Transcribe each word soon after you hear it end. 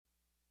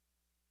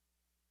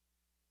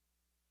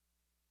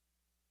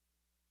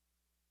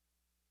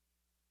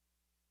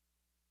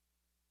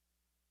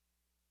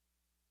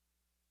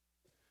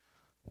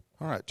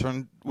All right,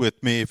 turn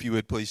with me, if you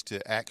would please,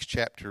 to Acts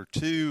chapter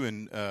 2,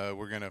 and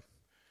we're going to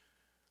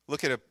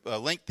look at a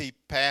lengthy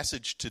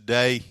passage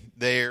today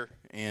there,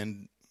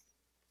 and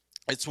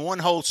it's one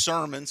whole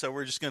sermon, so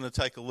we're just going to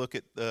take a look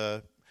at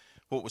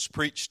what was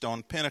preached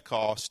on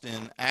Pentecost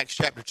in Acts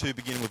chapter 2,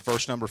 beginning with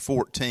verse number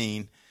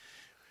 14.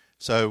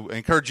 So I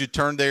encourage you to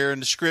turn there in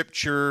the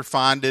Scripture,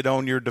 find it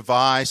on your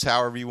device,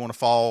 however you want to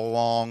follow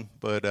along,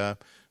 but I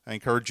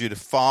encourage you to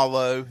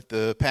follow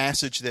the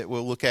passage that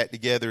we'll look at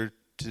together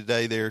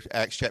today there,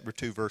 Acts chapter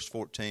 2, verse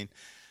 14.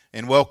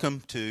 And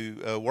welcome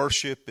to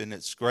worship, and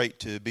it's great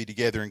to be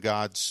together in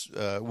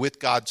with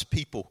God's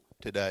people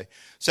today.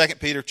 2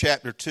 Peter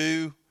chapter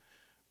 2,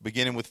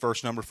 beginning with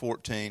verse number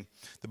 14.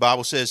 The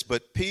Bible says,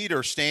 "But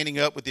Peter, standing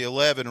up with the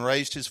 11,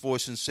 raised his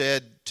voice and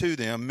said to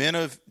them, 'Men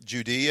of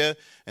Judea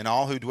and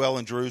all who dwell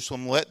in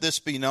Jerusalem, let this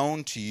be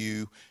known to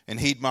you,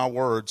 and heed my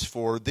words,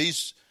 for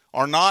these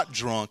are not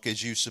drunk,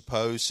 as you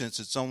suppose, since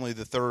it's only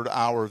the third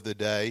hour of the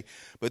day.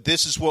 But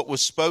this is what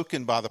was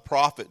spoken by the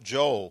prophet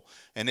Joel.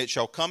 And it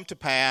shall come to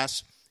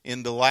pass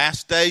in the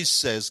last days,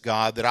 says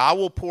God, that I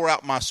will pour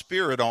out my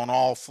spirit on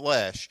all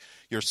flesh.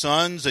 Your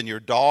sons and your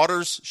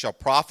daughters shall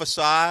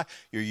prophesy.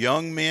 Your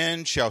young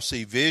men shall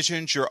see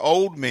visions. Your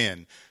old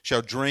men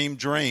shall dream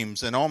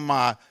dreams. And on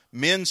my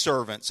men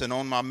servants and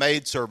on my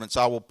maid servants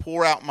I will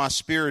pour out my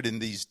spirit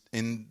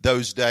in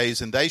those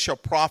days, and they shall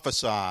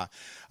prophesy.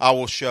 I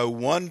will show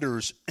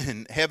wonders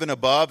in heaven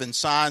above and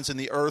signs in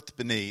the earth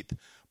beneath,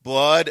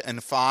 blood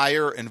and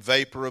fire and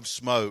vapor of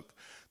smoke.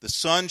 The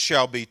sun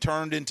shall be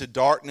turned into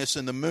darkness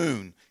and the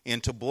moon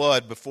into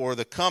blood before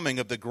the coming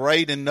of the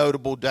great and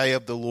notable day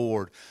of the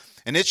Lord.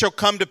 And it shall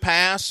come to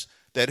pass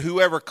that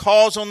whoever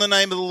calls on the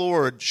name of the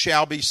Lord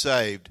shall be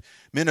saved.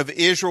 Men of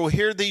Israel,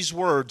 hear these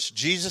words.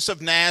 Jesus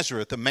of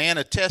Nazareth, a man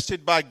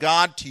attested by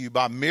God to you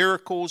by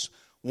miracles,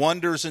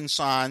 wonders, and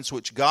signs,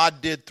 which God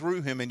did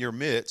through him in your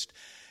midst,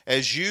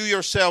 as you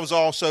yourselves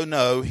also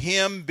know,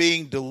 him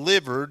being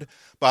delivered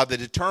by the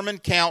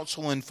determined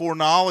counsel and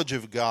foreknowledge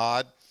of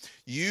God,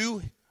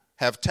 you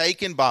have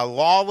taken by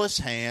lawless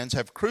hands,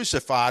 have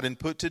crucified and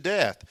put to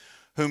death,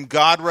 whom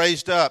God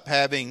raised up,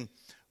 having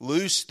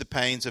loosed the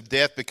pains of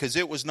death, because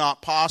it was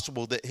not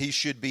possible that he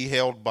should be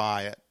held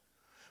by it.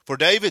 For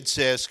David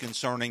says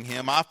concerning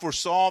him, I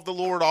foresaw the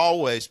Lord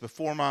always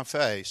before my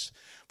face,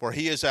 for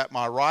he is at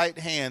my right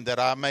hand, that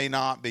I may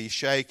not be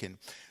shaken.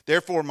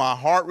 Therefore my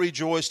heart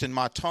rejoiced and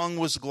my tongue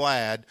was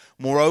glad.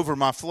 Moreover,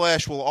 my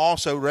flesh will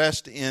also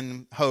rest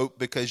in hope,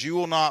 because you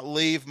will not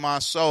leave my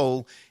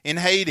soul in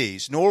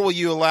Hades, nor will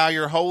you allow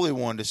your Holy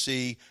One to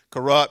see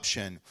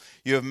corruption.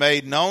 You have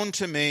made known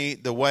to me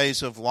the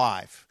ways of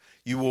life.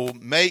 You will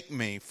make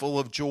me full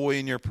of joy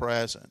in your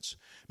presence.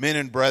 Men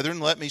and brethren,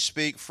 let me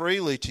speak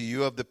freely to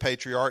you of the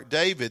patriarch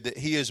David, that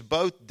he is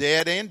both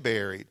dead and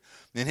buried,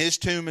 and his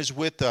tomb is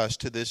with us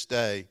to this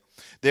day.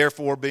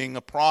 Therefore, being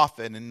a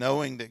prophet, and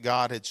knowing that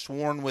God had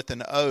sworn with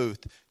an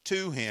oath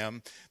to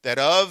him that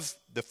of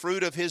the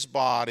fruit of his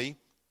body,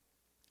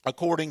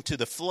 according to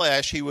the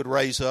flesh, he would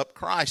raise up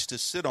Christ to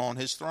sit on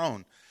his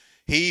throne.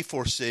 He,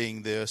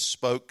 foreseeing this,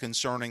 spoke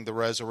concerning the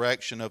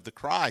resurrection of the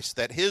Christ,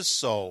 that his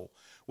soul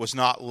was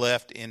not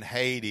left in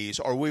Hades,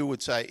 or we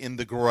would say in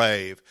the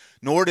grave,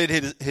 nor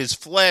did his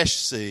flesh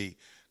see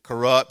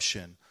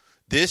corruption.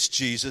 This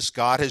Jesus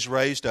God has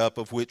raised up,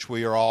 of which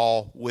we are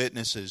all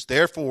witnesses.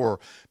 Therefore,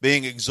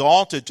 being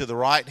exalted to the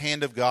right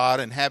hand of God,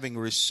 and having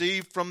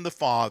received from the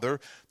Father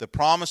the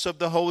promise of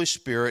the Holy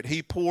Spirit,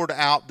 he poured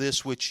out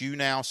this which you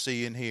now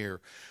see and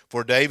hear.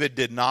 For David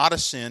did not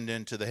ascend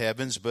into the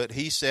heavens, but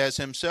he says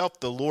himself,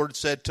 the Lord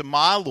said to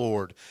my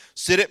Lord,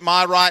 sit at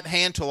my right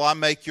hand till I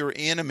make your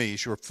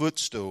enemies your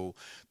footstool.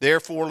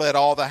 Therefore let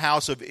all the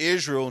house of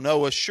Israel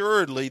know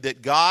assuredly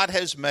that God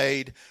has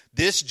made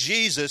this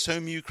Jesus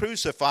whom you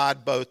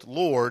crucified both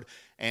Lord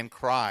and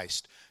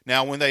Christ.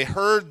 Now when they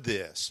heard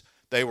this,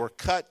 they were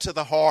cut to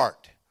the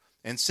heart,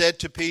 and said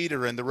to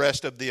Peter and the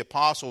rest of the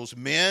apostles,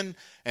 Men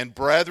and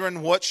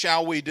brethren, what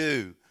shall we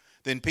do?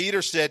 Then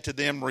Peter said to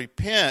them,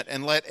 Repent,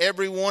 and let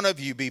every one of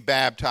you be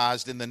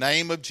baptized in the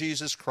name of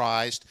Jesus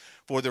Christ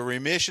for the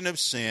remission of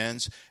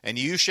sins, and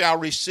you shall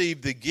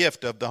receive the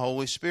gift of the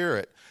Holy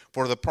Spirit.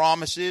 For the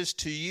promise is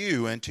to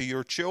you and to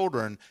your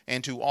children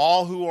and to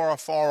all who are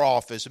afar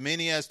off, as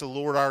many as the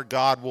Lord our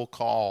God will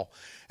call.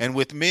 And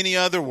with many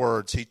other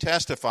words he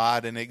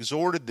testified and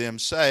exhorted them,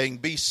 saying,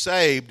 Be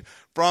saved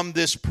from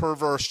this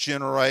perverse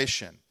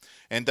generation.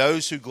 And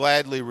those who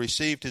gladly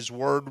received his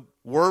word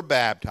were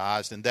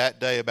baptized, and that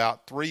day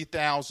about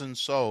 3,000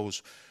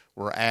 souls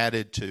were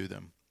added to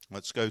them.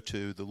 Let's go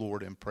to the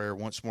Lord in prayer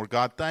once more.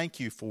 God, thank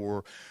you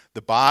for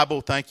the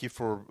Bible. Thank you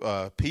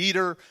for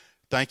Peter.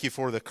 Thank you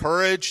for the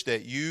courage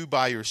that you,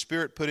 by your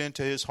Spirit, put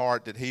into his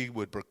heart, that he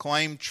would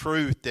proclaim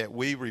truth that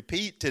we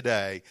repeat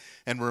today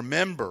and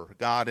remember,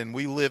 God, and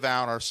we live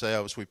out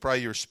ourselves. We pray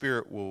your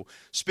Spirit will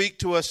speak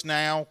to us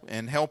now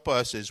and help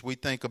us as we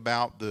think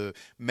about the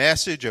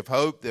message of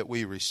hope that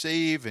we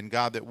receive, and,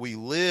 God, that we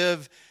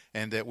live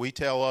and that we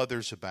tell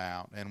others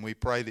about. And we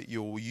pray that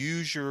you'll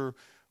use your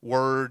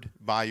word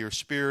by your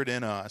Spirit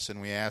in us,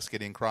 and we ask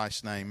it in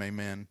Christ's name.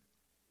 Amen.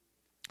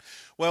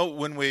 Well,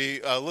 when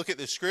we look at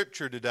the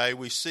scripture today,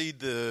 we see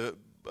the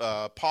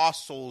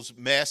apostles'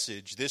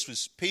 message. This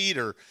was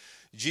Peter.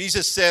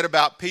 Jesus said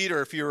about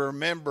Peter, if you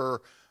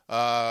remember,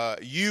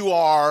 you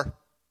are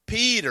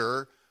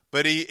Peter,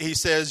 but he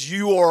says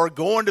you are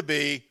going to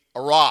be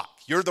a rock.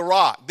 You're the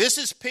rock. This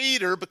is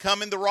Peter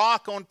becoming the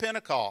rock on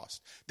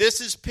Pentecost.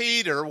 This is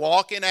Peter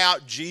walking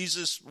out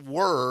Jesus'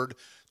 word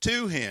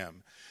to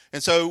him.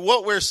 And so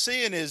what we're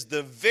seeing is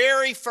the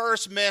very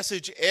first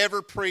message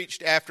ever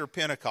preached after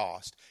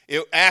Pentecost.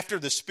 After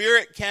the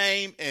Spirit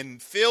came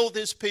and filled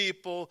his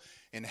people,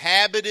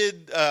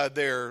 inhabited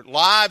their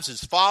lives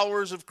as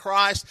followers of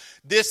Christ.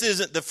 This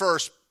isn't the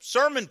first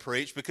sermon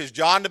preached, because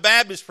John the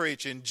Baptist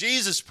preached and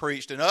Jesus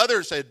preached and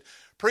others had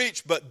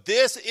preached, but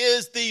this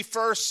is the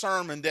first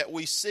sermon that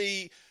we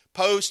see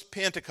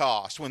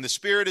post-Pentecost, when the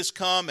Spirit has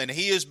come and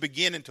he is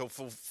beginning to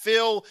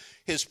fulfill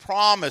his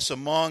promise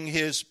among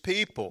his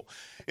people.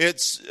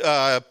 It's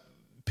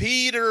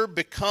Peter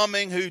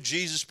becoming who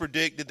Jesus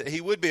predicted that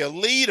he would be, a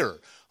leader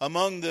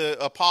among the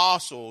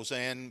apostles.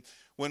 And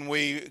when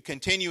we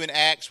continue in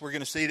Acts, we're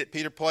going to see that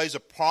Peter plays a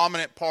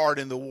prominent part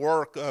in the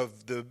work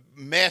of the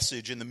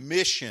message and the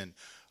mission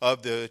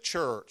of the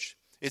church.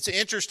 It's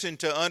interesting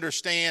to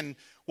understand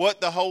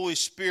what the Holy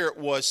Spirit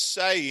was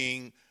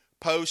saying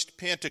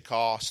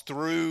post-Pentecost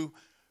through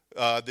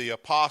the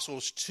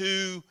apostles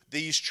to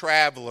these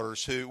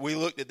travelers who, we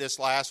looked at this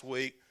last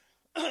week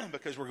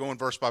because we're going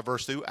verse by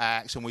verse through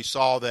Acts, and we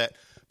saw that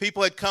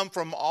people had come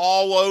from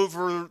all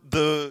over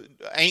the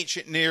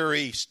ancient Near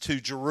East to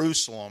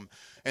Jerusalem.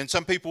 And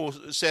some people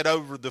said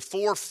over the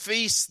 4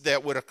 feasts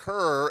that would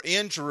occur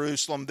in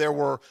Jerusalem, there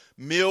were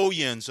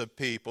millions of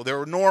people. There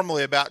were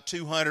normally about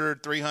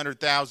 200,000,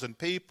 300,000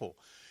 people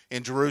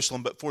in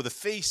Jerusalem. But for the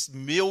feast,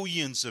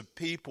 millions of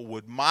people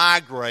would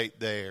migrate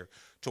there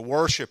to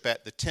worship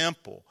at the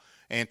temple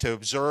and to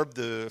observe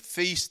the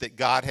feast that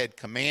God had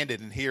commanded.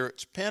 And here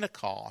it's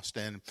Pentecost.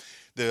 And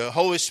the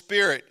Holy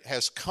Spirit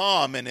has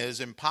come and is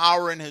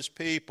empowering his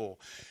people.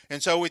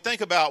 And so we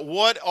think about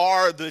what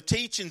are the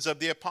teachings of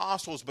the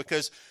apostles,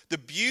 because the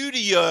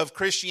beauty of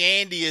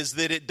Christianity is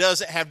that it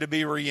doesn't have to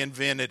be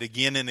reinvented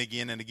again and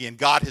again and again.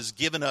 God has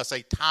given us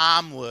a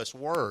timeless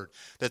word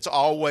that's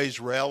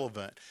always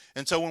relevant.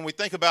 And so when we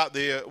think about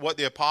what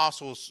the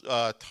apostles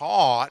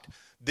taught,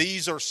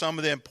 these are some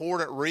of the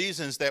important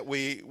reasons that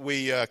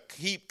we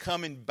keep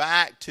coming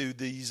back to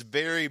these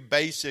very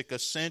basic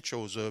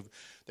essentials of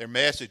their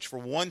message. For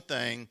one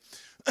thing,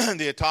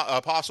 the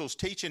apostles'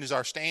 teaching is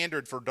our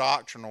standard for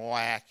doctrinal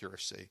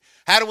accuracy.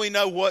 How do we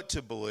know what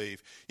to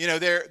believe? You know,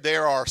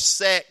 there are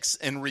sects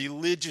and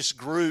religious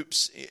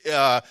groups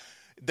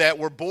that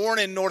were born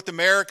in North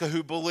America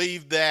who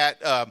believe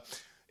that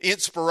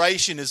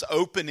inspiration is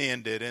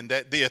open-ended and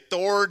that the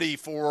authority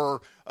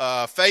for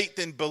faith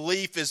and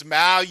belief is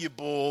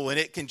malleable and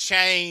it can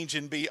change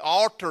and be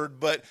altered.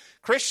 But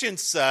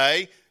Christians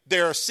say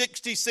there are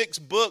 66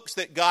 books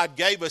that God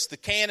gave us. The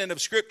canon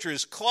of Scripture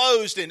is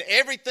closed, and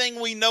everything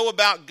we know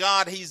about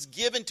God, He's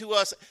given to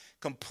us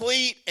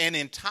complete and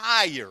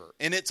entire.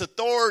 And its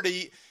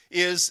authority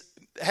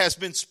has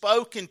been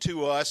spoken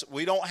to us.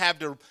 We don't have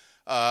to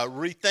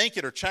rethink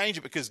it or change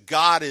it, because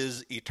God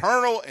is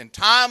eternal and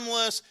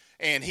timeless,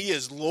 and He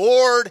is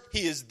Lord.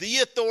 He is the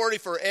authority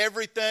for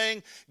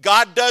everything.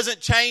 God doesn't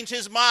change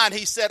His mind.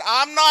 He said,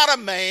 I'm not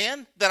a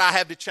man that I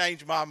have to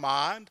change my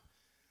mind.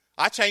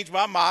 I change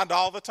my mind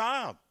all the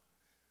time.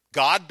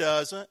 God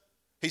doesn't.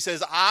 He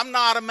says, I'm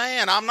not a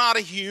man. I'm not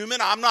a human.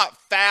 I'm not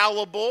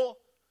fallible.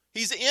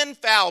 He's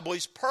infallible.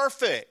 He's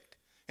perfect.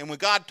 And when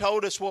God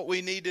told us what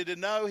we needed to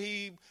know,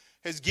 He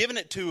has given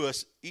it to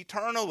us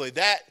eternally.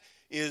 That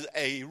is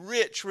a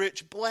rich,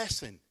 rich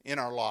blessing in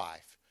our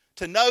life.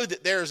 To know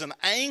that there's an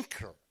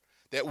anchor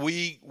that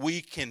we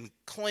can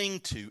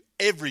cling to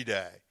every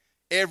day,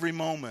 every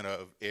moment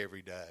of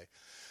every day.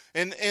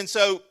 And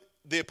so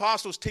the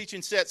apostles'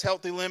 teaching sets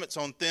healthy limits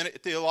on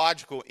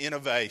theological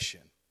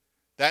innovation.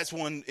 That's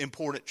one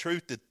important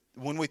truth, that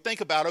when we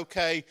think about,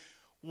 okay,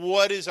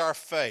 what is our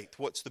faith?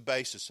 What's the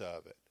basis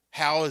of it?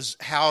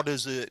 How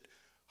does it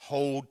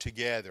hold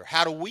together?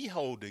 How do we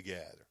hold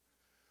together?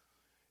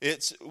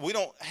 We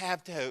don't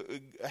have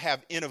to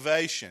have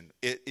innovation.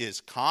 It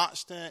is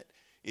constant.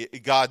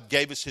 God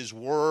gave us His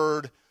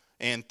Word,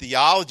 and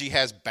theology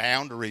has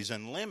boundaries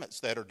and limits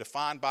that are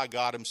defined by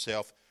God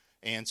Himself.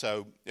 And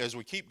so as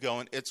we keep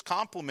going, it's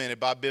complemented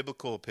by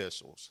biblical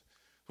epistles.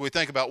 We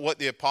think about what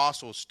the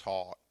apostles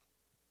taught.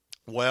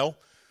 Well,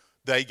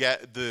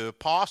 the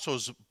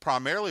apostles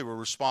primarily were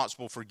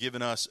responsible for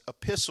giving us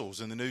epistles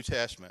in the New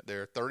Testament.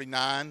 There are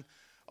 39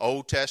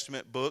 Old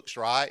Testament books,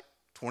 right?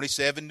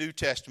 27 New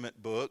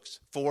Testament books.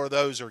 4 of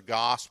those are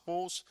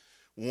Gospels.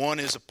 1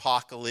 is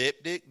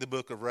apocalyptic, the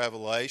book of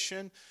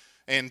Revelation.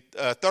 And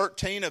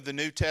 13 of the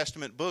New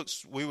Testament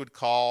books we would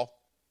call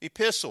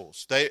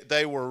epistles.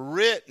 They were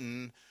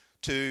written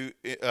to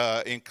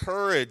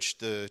encourage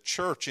the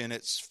church in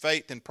its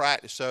faith and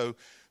practice. So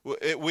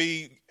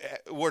we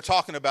were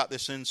talking about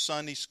this in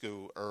Sunday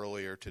school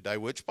earlier today,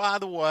 which, by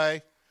the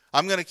way,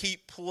 I'm going to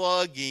keep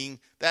plugging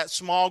that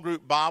small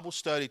group Bible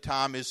study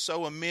time is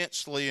so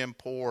immensely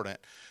important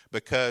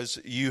because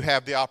you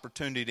have the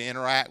opportunity to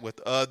interact with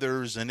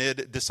others, and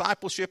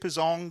discipleship is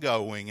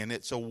ongoing, and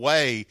it's a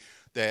way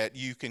that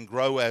you can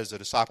grow as a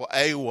disciple.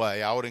 A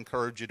way, I would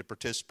encourage you to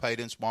participate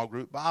in small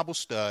group Bible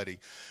study.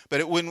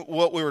 But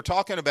what we were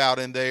talking about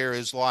in there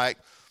is like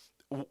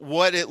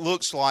what it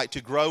looks like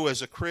to grow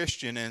as a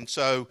Christian. And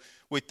so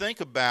we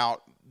think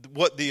about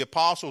what the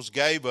apostles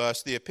gave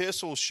us. The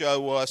epistles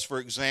show us, for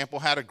example,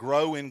 how to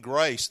grow in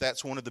grace.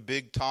 That's one of the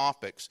big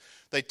topics.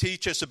 They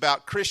teach us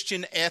about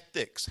Christian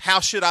ethics. How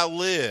should I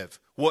live?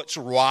 What's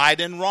right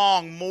and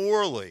wrong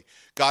morally?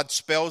 God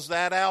spells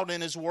that out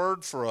in His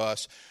Word for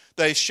us.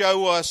 They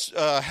show us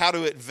how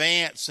to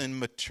advance in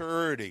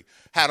maturity,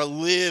 how to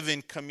live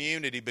in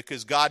community,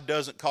 because God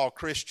doesn't call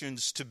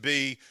Christians to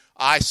be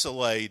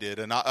isolated.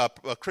 And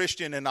a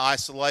Christian in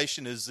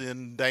isolation is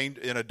in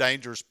a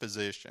dangerous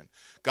position.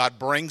 God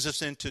brings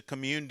us into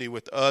community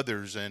with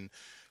others, and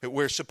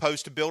we're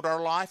supposed to build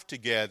our life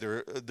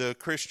together. The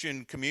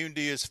Christian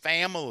community is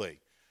family.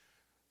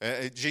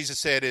 Jesus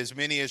said, as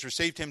many as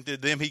received Him, to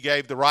them He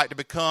gave the right to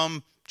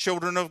become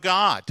children of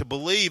God, to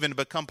believe and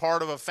to become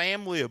part of a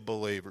family of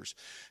believers.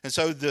 And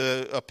so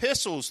the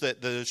epistles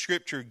that the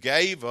Scripture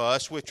gave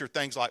us, which are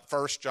things like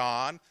 1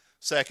 John,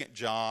 2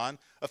 John,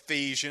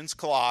 Ephesians,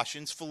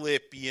 Colossians,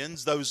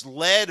 Philippians, those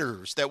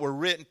letters that were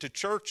written to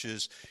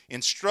churches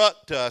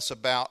instruct us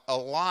about a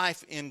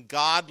life in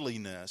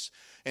godliness.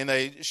 And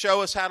they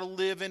show us how to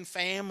live in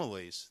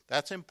families.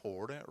 That's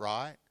important,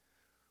 right?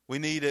 We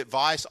need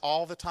advice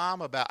all the time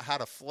about how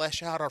to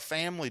flesh out our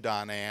family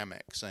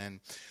dynamics.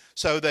 And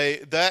so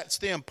that's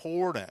the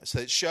importance.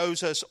 It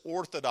shows us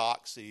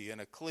orthodoxy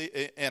and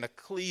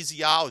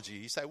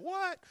ecclesiology. You say,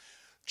 what?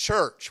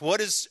 Church.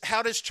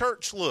 How does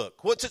church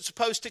look? What's it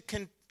supposed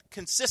to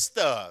consist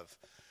of?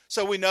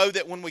 So we know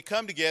that when we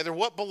come together,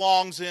 what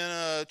belongs in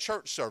a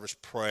church service?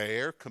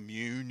 Prayer,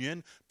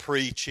 communion,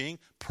 preaching,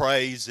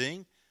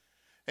 praising.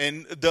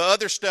 And the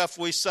other stuff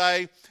we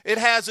say, it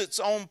has its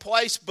own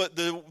place, but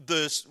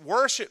the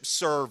worship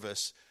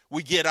service,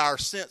 we get our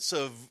sense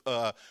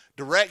of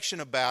direction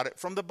about it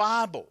from the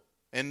Bible.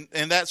 And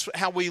that's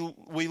how we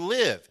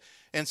live.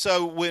 And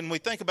so when we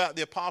think about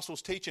the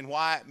apostles' teaching,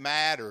 why it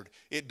mattered,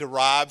 it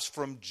derives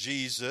from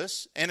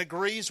Jesus and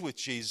agrees with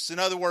Jesus. In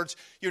other words,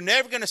 you're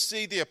never going to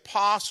see the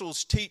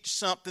apostles teach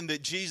something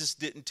that Jesus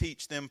didn't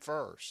teach them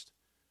first.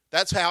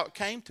 That's how it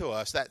came to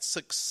us, that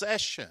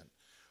succession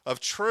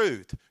of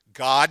truth.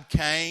 God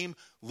came,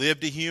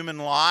 lived a human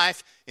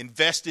life,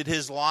 invested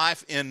His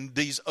life in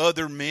these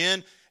other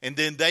men, and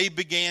then they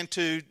began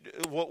to,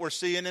 what we're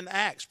seeing in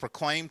Acts,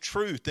 proclaim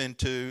truth and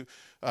to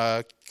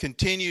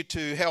continue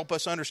to help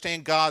us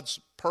understand God's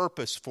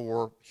purpose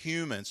for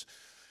humans.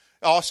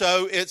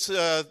 Also, it's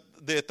the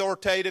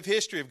authoritative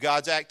history of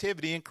God's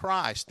activity in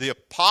Christ. The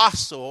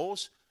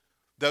apostles,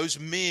 those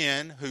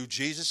men who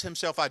Jesus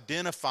Himself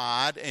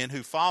identified and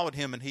who followed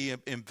Him and He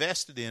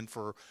invested in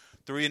for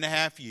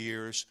 3.5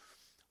 years,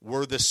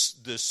 were the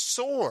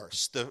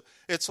source.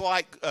 It's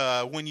like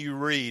when you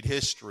read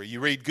history,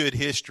 you read good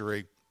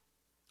history,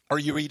 or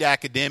you read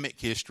academic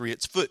history,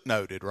 it's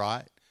footnoted,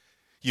 right?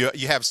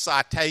 You have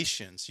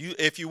citations.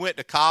 If you went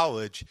to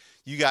college,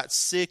 you got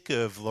sick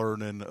of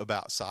learning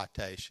about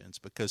citations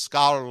because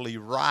scholarly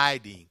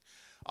writing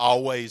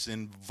always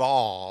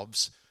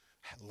involves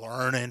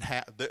learning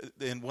how.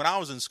 And when I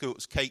was in school, it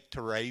was Kate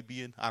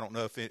Turabian. I don't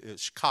know if it was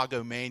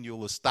Chicago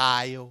Manual of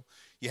Style.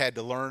 You had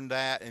to learn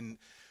that. And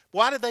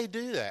why do they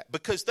do that?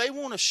 Because they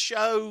want to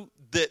show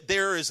that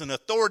there is an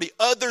authority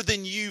other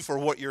than you for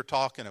what you're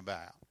talking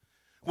about.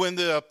 When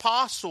the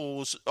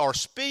apostles are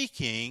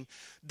speaking,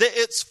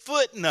 it's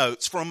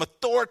footnotes from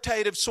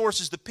authoritative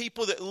sources, the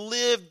people that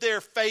lived their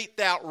faith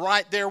out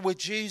right there with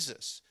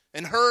Jesus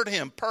and heard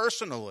Him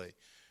personally.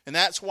 And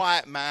that's why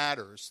it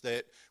matters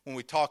that when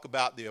we talk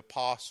about the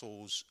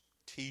apostles'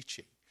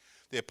 teaching.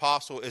 The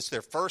apostle, it's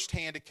their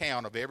firsthand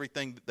account of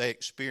everything that they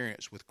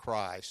experienced with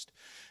Christ.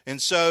 And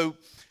so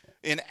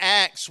in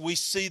Acts, we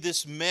see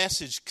this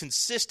message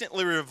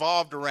consistently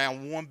revolved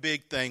around one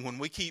big thing. When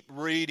we keep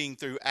reading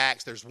through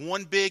Acts, there's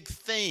one big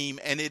theme,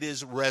 and it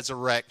is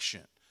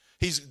resurrection.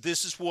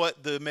 This is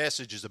what the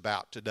message is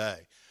about today.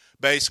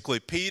 Basically,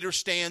 Peter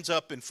stands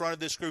up in front of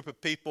this group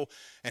of people,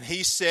 and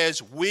he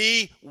says,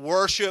 we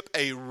worship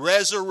a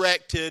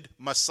resurrected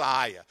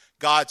Messiah.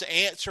 God's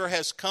answer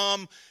has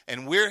come,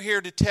 and we're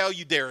here to tell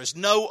you there is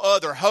no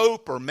other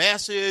hope or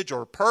message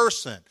or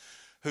person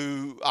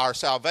who our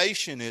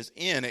salvation is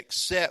in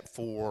except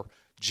for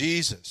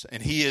Jesus,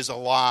 and He is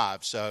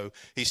alive. So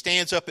He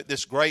stands up at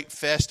this great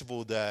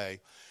festival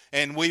day,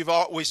 and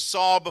we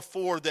saw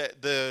before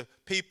that the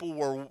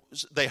people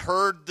they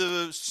heard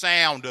the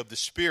sound of the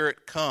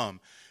Spirit come,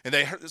 and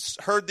they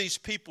heard these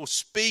people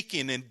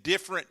speaking in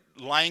different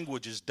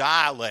languages,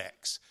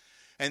 dialects,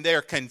 and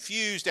they're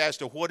confused as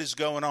to what is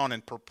going on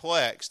and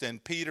perplexed.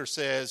 And Peter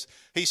says,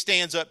 he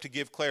stands up to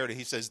give clarity.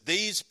 He says,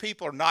 these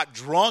people are not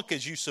drunk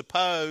as you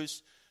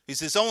suppose. He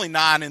says, it's only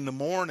 9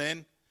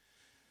 a.m.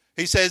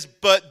 He says,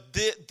 but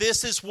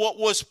this is what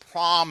was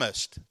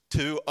promised.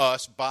 to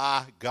us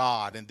by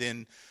God. And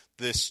then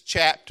this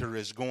chapter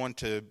is going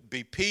to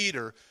be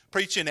Peter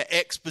preaching an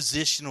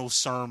expositional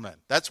sermon.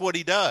 That's what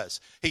he does.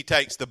 He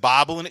takes the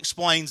Bible and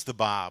explains the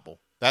Bible.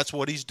 That's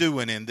what he's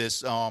doing in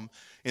this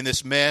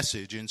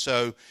message. And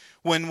so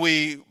when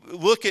we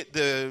look at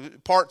the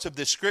parts of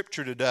the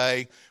scripture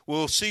today,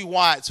 we'll see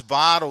why it's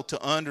vital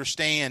to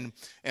understand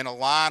and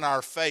align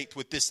our faith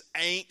with this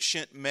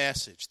ancient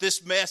message.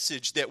 This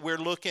message that we're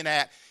looking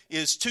at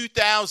is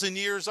 2,000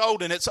 years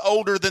old, and it's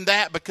older than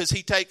that because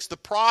he takes the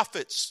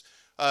prophets,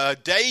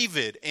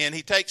 David, and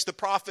he takes the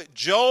prophet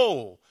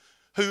Joel,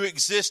 who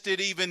existed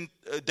even,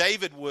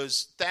 David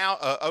was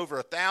over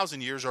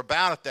 1,000 years, or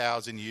about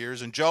 1,000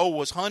 years, and Joel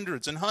was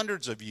hundreds and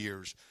hundreds of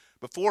years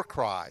before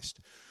Christ.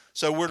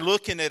 So we're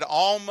looking at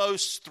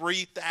almost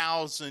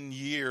 3,000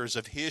 years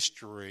of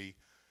history,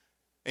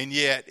 and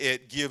yet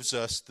it gives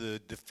us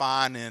the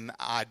defining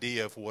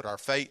idea of what our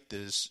faith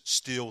is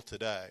still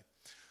today.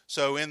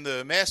 So in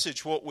the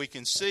message, what we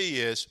can see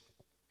is,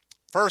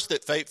 first,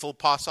 that faithful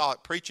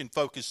apostolic preaching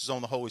focuses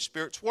on the Holy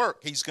Spirit's work.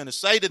 He's going to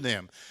say to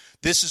them,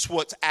 this is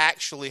what's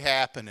actually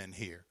happening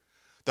here.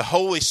 The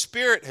Holy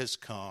Spirit has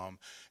come,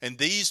 and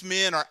these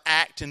men are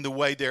acting the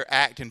way they're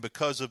acting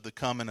because of the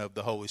coming of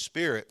the Holy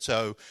Spirit.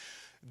 So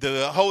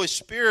the Holy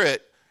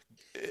Spirit,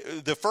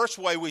 the first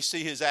way we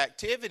see his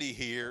activity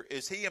here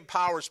is he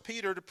empowers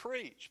Peter to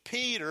preach.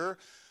 Peter,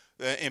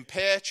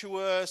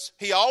 impetuous,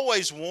 he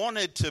always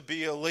wanted to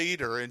be a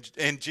leader,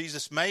 and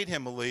Jesus made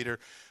him a leader.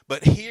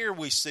 But here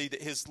we see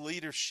that his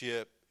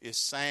leadership is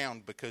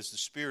sound because the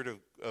Spirit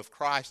of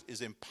Christ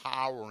is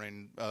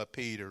empowering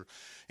Peter.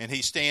 And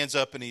he stands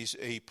up and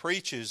he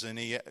preaches and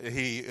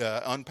he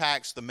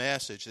unpacks the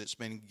message that's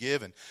been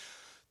given.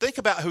 Think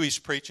about who he's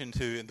preaching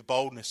to and the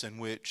boldness in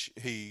which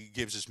he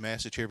gives his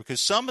message here.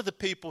 Because some of the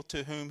people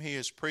to whom he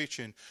is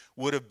preaching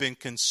would have been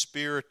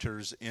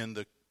conspirators in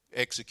the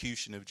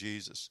execution of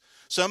Jesus.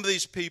 Some of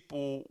these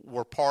people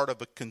were part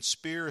of a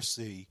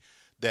conspiracy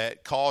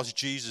that caused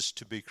Jesus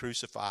to be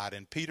crucified.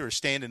 And Peter is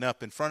standing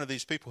up in front of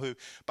these people who,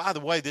 by the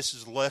way, this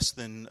is less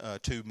than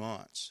 2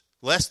 months.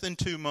 Less than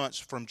 2 months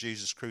from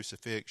Jesus'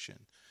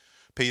 crucifixion.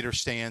 Peter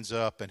stands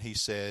up and he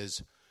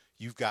says,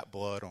 you've got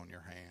blood on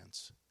your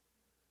hands.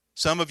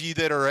 Some of you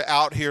that are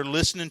out here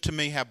listening to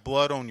me have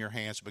blood on your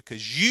hands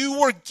because you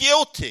were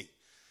guilty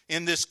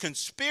in this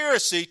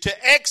conspiracy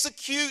to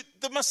execute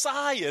the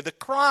Messiah, the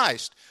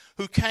Christ,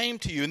 who came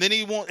to you. And then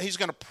he's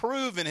going to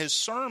prove in his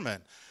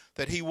sermon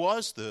that he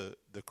was the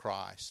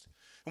Christ.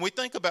 And we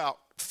think about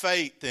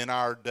faith in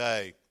our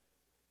day,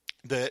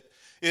 that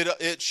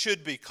it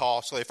should be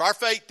costly. If our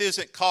faith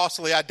isn't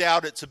costly, I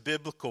doubt it's a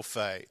biblical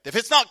faith. If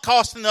it's not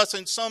costing us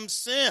in some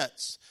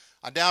sense,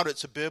 I doubt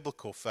it's a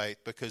biblical faith,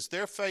 because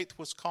their faith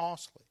was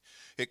costly.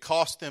 It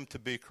cost them to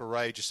be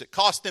courageous. It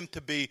cost them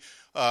to be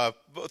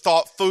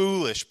thought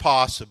foolish,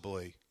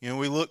 possibly. You know,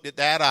 we looked at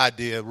that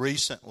idea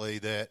recently,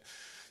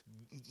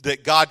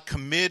 that God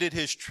committed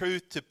his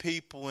truth to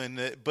people,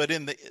 but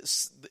in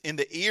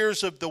the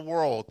ears of the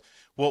world,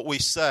 what we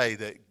say,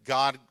 that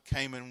God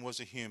came and was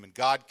a human.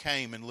 God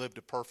came and lived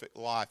a perfect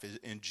life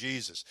in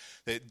Jesus.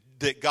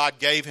 That God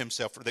gave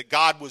himself, that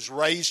God was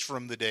raised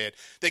from the dead.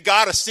 That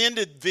God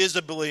ascended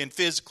visibly and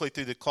physically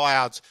through the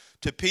clouds.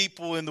 To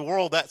people in the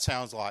world, that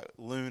sounds like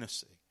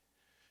lunacy.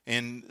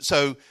 And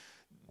so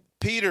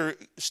Peter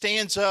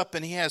stands up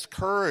and he has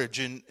courage,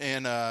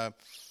 and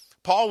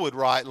Paul would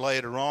write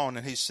later on,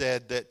 and he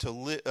said that to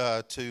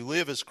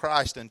live is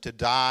Christ and to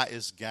die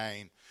is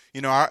gain. You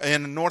know,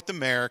 in North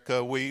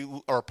America, we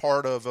are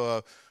part of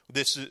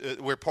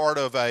we're part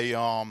of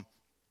a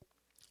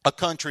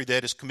country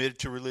that is committed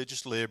to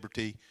religious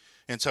liberty,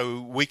 and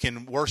so we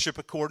can worship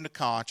according to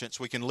conscience.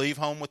 We can leave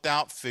home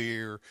without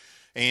fear,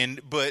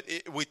 but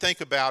we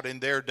think about in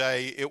their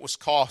day, it was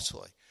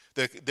costly.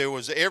 There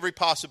was every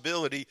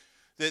possibility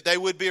that they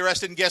would be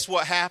arrested, and guess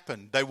what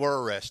happened? They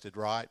were arrested,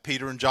 right?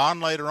 Peter and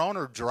John later on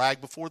are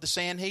dragged before the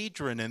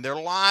Sanhedrin, and their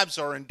lives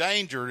are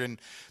endangered,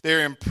 and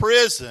they're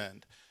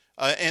imprisoned.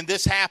 And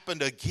this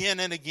happened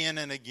again and again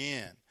and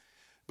again.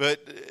 But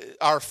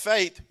our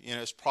faith,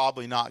 is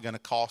probably not going to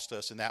cost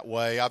us in that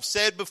way. I've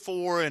said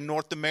before, in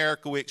North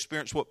America, we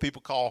experience what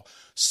people call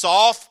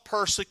soft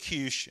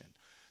persecution.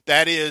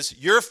 That is,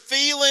 your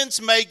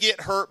feelings may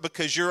get hurt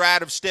because you're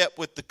out of step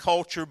with the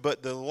culture,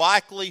 but the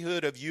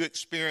likelihood of you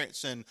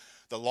experiencing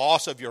the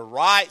loss of your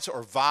rights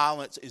or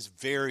violence is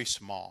very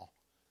small.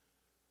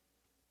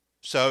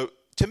 So,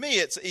 to me,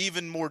 it's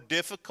even more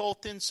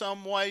difficult in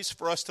some ways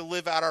for us to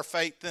live out our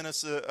faith in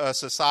a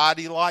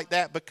society like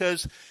that,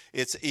 because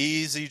it's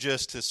easy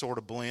just to sort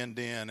of blend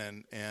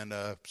in and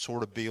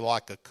sort of be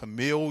like a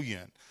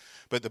chameleon.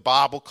 But the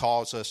Bible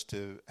calls us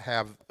to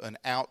have an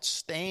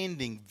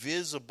outstanding,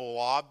 visible,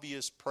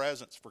 obvious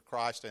presence for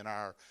Christ in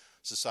our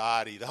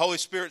society. The Holy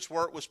Spirit's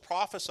work was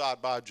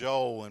prophesied by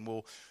Joel,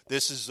 and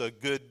this is a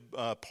good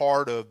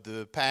part of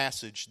the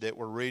passage that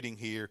we're reading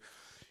here.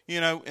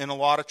 In a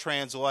lot of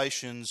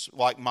translations,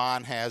 like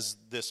mine has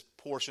this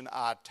portion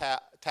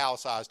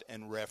italicized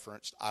and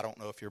referenced. I don't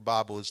know if your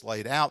Bible is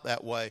laid out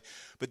that way,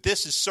 but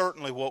this is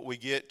certainly what we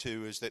get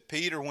to, is that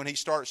Peter, when he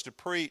starts to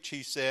preach,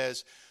 he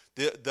says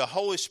the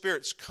Holy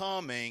Spirit's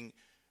coming,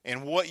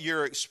 and what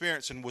you're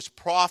experiencing was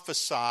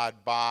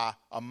prophesied by,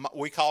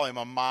 we call him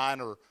a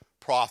minor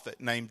prophet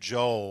named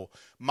Joel.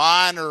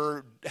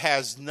 Minor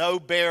has no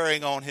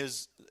bearing on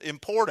his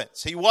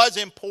importance. He was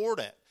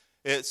important.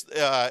 It's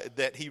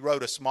that he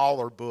wrote a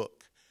smaller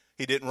book.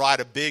 He didn't write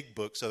a big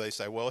book, so they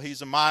say, well,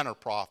 he's a minor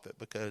prophet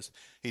because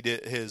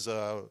his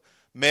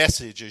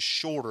message is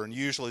shorter, and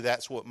usually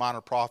that's what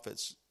minor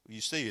prophets you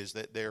see, is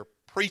that they're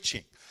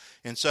preaching.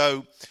 And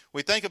so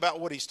we think about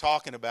what he's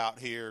talking about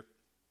here.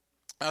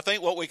 I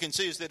think what we can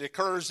see is that it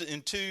occurs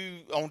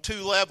on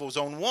two levels.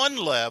 On one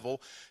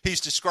level,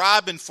 he's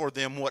describing for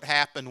them what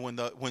happened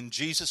when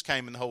Jesus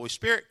came and the Holy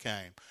Spirit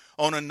came.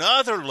 On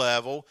another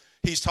level,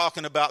 he's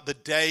talking about the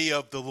day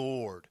of the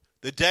Lord.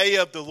 The day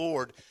of the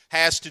Lord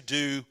has to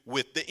do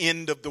with the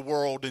end of the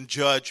world and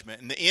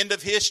judgment and the end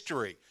of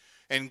history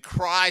and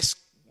Christ's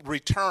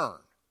return.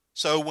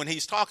 So when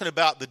he's talking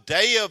about the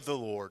day of the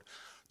Lord,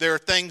 there are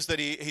things that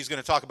he's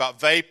going to talk about: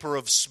 vapor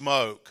of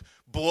smoke,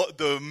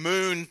 the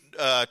moon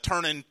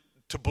turning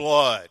to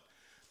blood,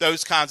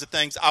 those kinds of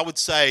things. I would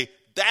say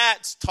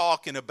that's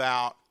talking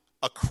about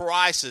a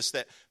crisis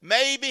that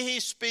maybe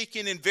he's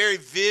speaking in very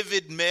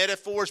vivid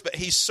metaphors, but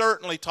he's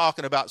certainly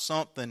talking about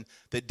something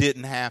that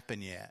didn't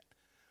happen yet.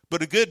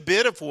 But a good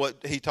bit of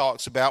what he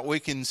talks about, we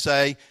can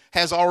say,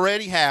 has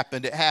already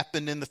happened. It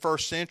happened in the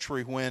first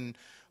century when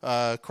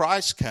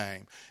Christ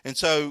came. And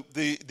so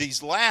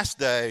these last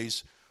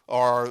days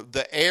are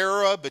the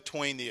era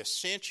between the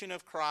ascension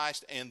of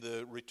Christ and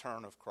the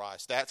return of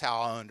Christ. That's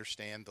how I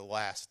understand the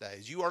last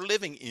days. You are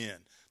living in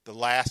the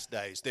last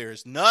days. There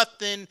is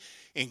nothing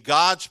in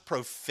God's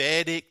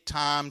prophetic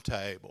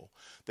timetable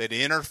that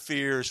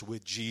interferes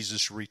with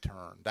Jesus'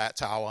 return. That's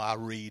how I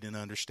read and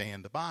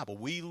understand the Bible.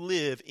 We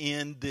live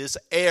in this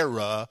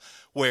era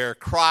where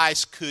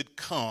Christ could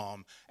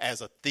come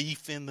as a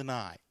thief in the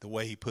night, the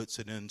way he puts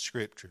it in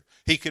Scripture.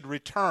 He could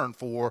return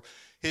for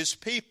his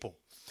people.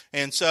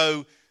 And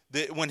so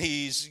when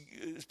he's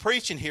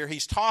preaching here,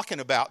 he's talking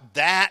about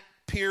that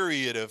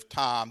period of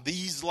time,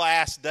 these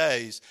last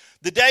days.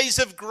 The days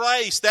of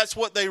grace, that's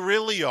what they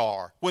really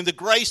are. When the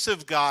grace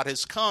of God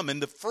has come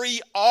and the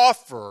free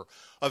offer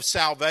of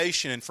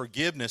salvation and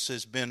forgiveness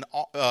has been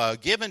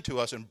given to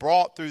us and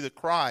brought through the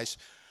cross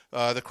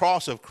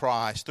of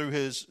Christ, through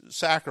his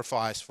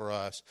sacrifice for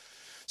us.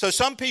 So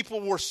some people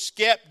were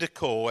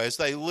skeptical as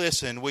they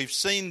listened. We've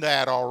seen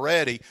that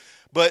already.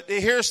 But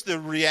here's the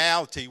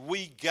reality.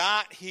 We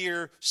got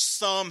here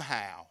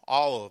somehow,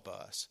 all of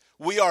us.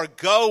 We are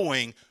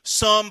going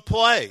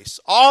someplace,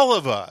 all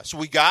of us.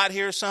 We got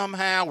here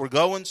somehow. We're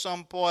going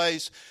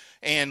someplace.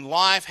 And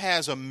life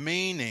has a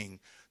meaning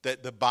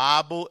that the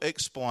Bible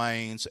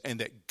explains and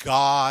that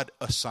God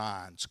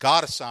assigns.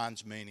 God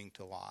assigns meaning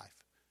to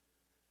life.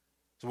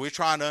 So we're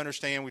trying to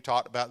understand, we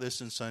talked about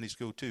this in Sunday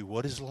school too.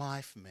 What does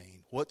life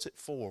mean? What's it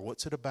for?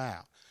 What's it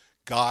about?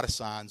 God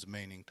assigns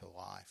meaning to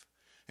life.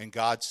 And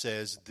God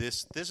says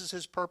this is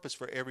his purpose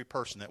for every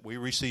person, that we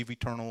receive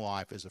eternal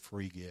life as a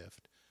free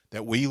gift,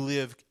 that we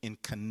live in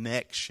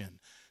connection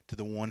to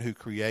the one who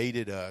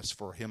created us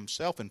for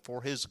himself and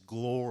for his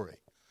glory.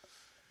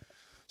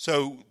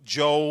 So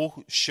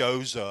Joel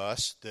shows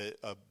us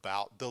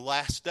about the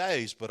last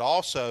days, but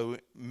also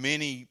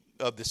many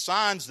of the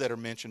signs that are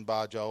mentioned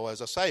by Joel,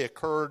 as I say,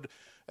 occurred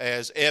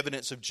as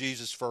evidence of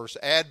Jesus' first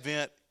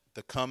advent,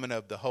 the coming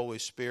of the Holy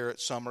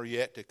Spirit. Some are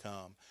yet to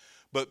come.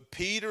 But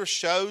Peter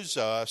shows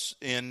us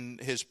in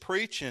his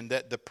preaching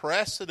that the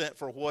precedent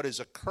for what is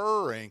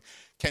occurring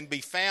can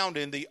be found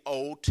in the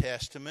Old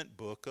Testament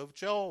book of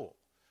Joel.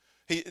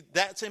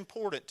 That's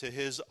important to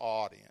his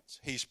audience.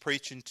 He's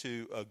preaching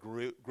to a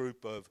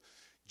group of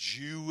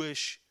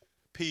Jewish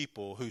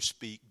people who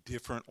speak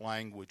different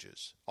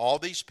languages. All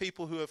these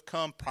people who have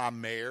come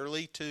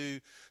primarily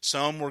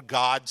some were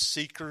God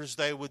seekers,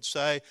 they would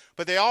say,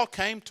 but they all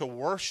came to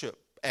worship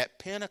at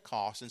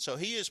Pentecost. And so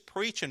he is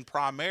preaching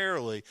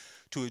primarily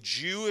to a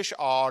Jewish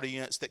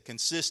audience that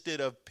consisted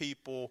of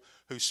people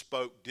who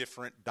spoke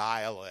different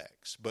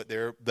dialects. But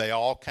they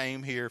all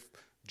came here.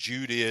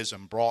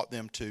 Judaism brought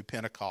them to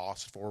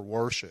Pentecost for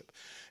worship.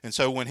 And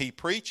so when he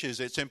preaches,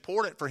 it's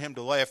important for him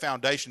to lay a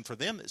foundation for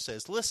them that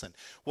says, listen,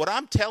 what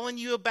I'm telling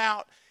you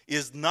about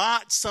is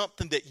not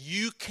something that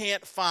you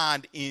can't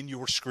find in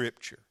your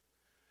Scripture.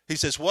 He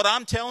says, what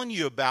I'm telling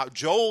you about,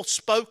 Joel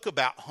spoke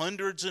about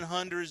hundreds and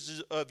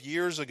hundreds of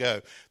years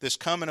ago, this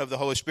coming of the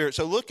Holy Spirit.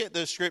 So look at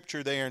the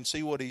Scripture there and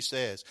see what he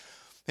says.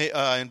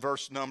 In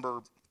verse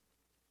number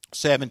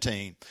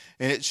 17,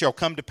 and it shall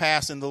come to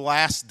pass in the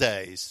last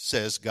days,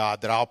 says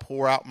God, that I'll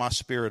pour out my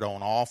Spirit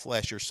on all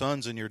flesh. Your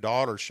sons and your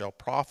daughters shall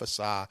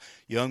prophesy.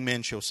 Young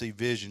men shall see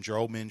visions. Your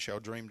old men shall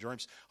dream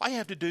dreams. All you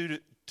have to do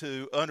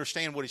to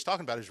understand what he's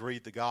talking about is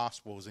read the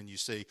Gospels, and you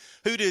see,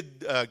 who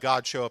did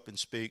God show up and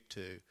speak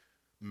to?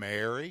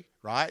 Mary,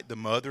 right? The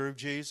mother of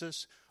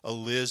Jesus.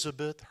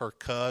 Elizabeth, her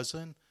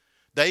cousin.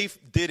 They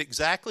did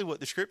exactly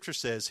what the Scripture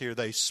says here.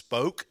 They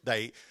spoke.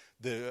 They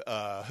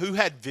who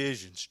had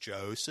visions?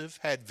 Joseph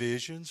had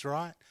visions,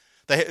 right?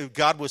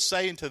 God was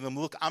saying to them,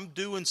 look, I'm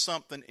doing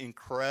something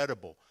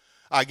incredible.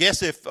 I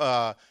guess if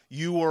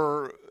you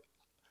were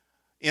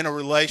in a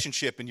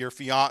relationship and your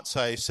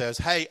fiance says,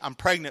 hey, I'm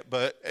pregnant,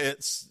 but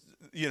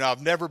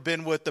I've never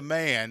been with a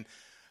man,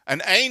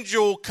 an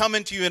angel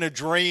coming to you in a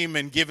dream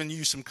and giving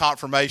you some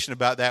confirmation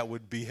about that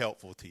would be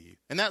helpful to you.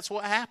 And that's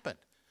what happened.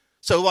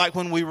 So like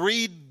when we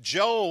read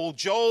Joel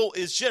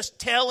is just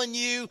telling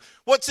you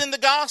what's in the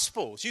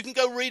Gospels. You can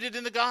go read it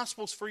in the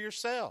Gospels for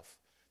yourself.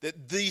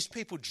 That these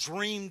people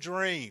dreamed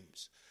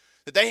dreams.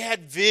 That they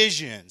had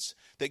visions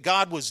that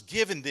God was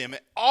giving them.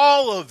 And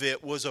all of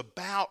it was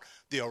about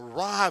the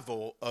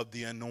arrival of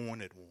the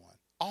Anointed One.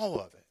 All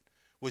of it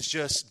was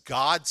just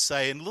God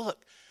saying, look,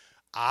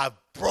 I've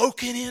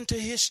broken into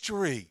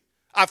history.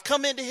 I've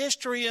come into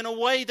history in a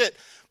way that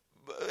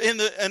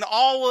in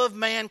all of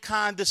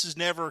mankind, this has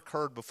never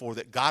occurred before,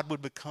 that God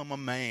would become a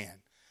man,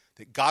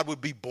 that God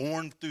would be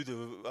born through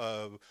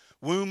the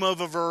womb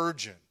of a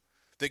virgin,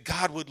 that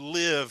God would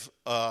live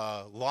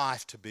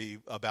life to be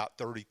about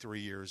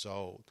 33 years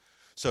old.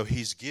 So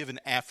he's given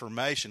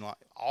affirmation. Like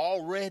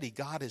already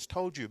God has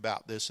told you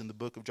about this in the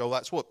book of Joel.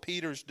 That's what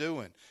Peter's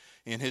doing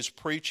in his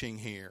preaching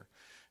here.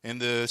 And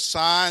the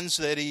signs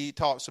that he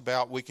talks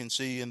about we can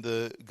see in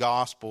the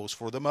Gospels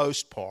for the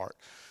most part.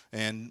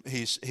 And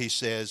he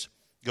says,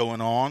 going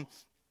on,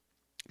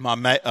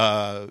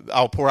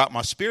 I'll pour out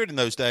my Spirit in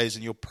those days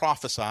and you'll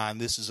prophesy, and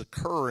this is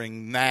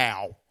occurring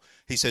now.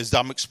 He says,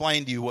 I'm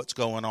explaining to you what's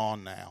going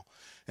on now.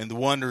 And the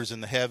wonders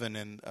in the heaven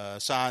and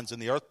signs in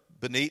the earth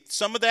beneath.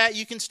 Some of that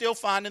you can still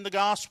find in the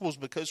Gospels,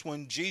 because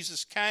when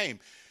Jesus came,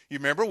 you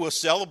remember, we'll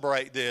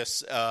celebrate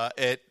this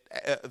at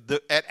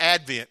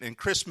Advent and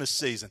Christmas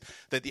season,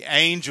 that the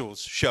angels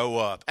show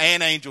up.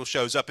 An angel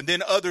shows up, and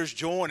then others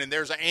join, and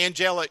there's an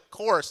angelic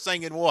chorus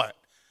singing what?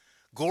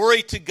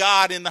 Glory to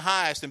God in the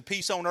highest, and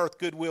peace on earth,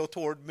 goodwill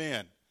toward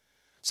men.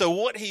 So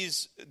what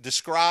he's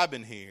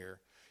describing here,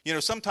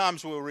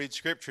 sometimes we'll read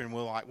Scripture and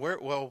we're like,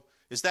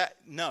 is that?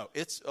 No,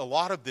 a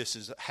lot of this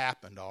has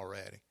happened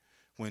already.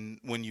 When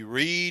you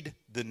read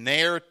the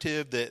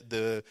narrative that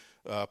the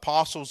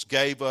apostles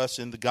gave us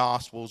in the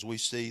Gospels, we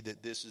see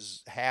that this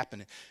is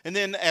happening. And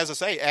then, as I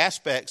say,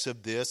 aspects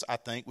of this, I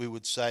think we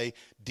would say,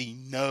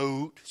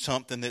 denote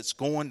something that's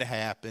going to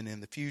happen in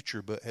the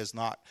future but has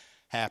not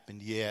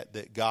happened yet,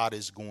 that God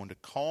is going to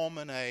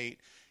culminate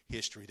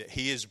history, that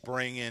he is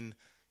bringing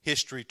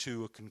history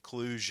to a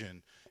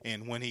conclusion.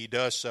 And when he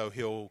does so,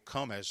 he'll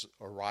come as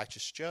a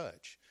righteous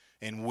judge.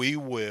 And we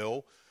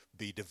will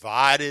be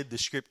divided, the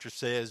Scripture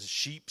says,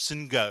 sheep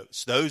and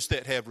goats. Those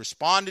that have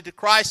responded to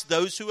Christ,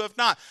 those who have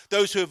not.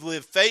 Those who have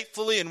lived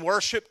faithfully and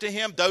worshiped to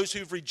him, those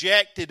who've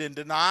rejected and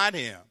denied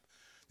him.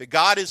 That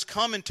God is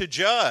coming to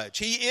judge.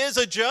 He is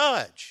a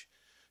judge.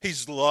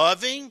 He's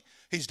loving.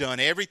 He's done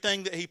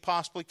everything that he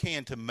possibly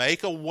can to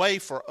make a way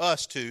for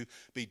us to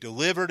be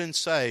delivered and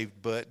saved.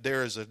 But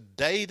there is a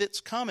day that's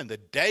coming. The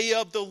day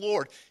of the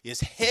Lord is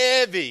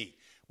heavy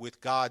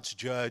with God's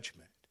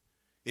judgment.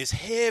 It's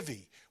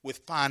heavy with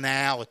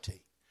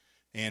finality,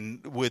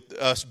 and with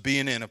us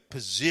being in a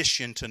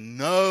position to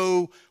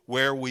know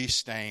where we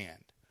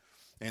stand.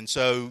 And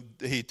so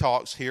he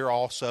talks here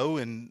also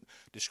in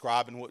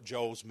describing what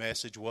Joel's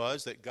message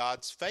was, that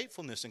God's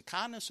faithfulness and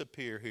kindness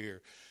appear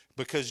here.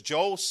 Because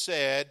Joel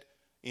said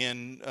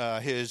in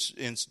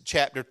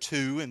chapter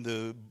 2 in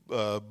the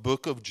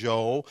book of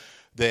Joel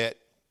that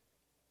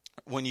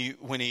when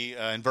he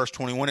in verse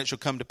 21, it shall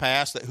come to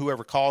pass that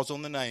whoever calls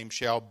on the name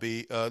of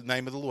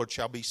the Lord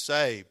shall be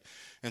saved.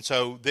 And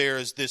so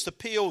there's this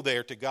appeal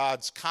there to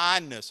God's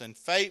kindness and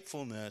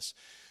faithfulness,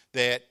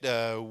 that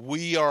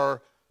we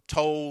are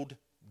told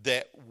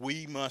that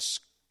we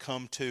must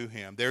come to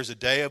him. There's a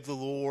day of the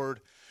Lord.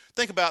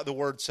 Think about the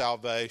word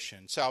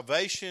salvation.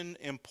 Salvation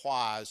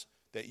implies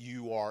that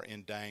you are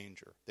in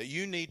danger, that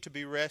you need to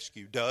be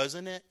rescued,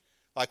 doesn't it?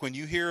 Like when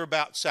you hear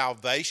about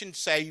salvation,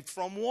 saved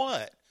from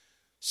what?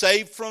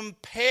 Saved from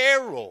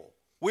peril.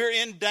 We're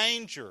in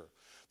danger.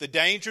 The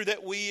danger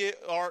that we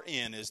are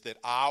in is that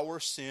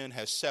our sin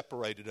has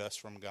separated us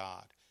from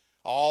God.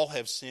 All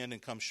have sinned and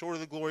come short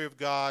of the glory of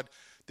God.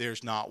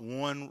 There's not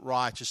one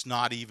righteous,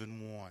 not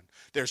even one.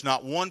 There's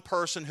not one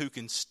person who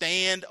can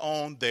stand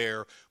on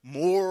their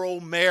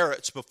moral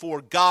merits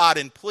before God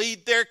and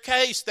plead their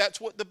case. That's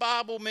what the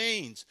Bible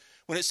means.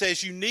 When it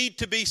says you need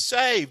to be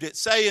saved,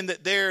 it's saying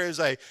that there is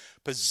a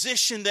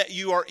position that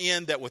you are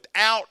in that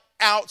without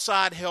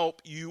outside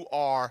help, you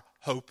are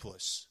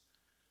hopeless.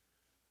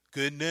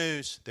 Good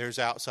news, there's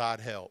outside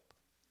help.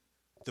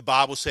 The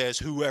Bible says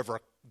whoever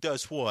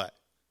does what?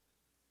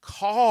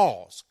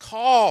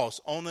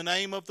 Calls on the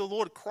name of the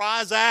Lord,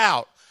 cries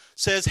out,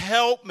 says,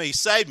 help me,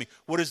 save me.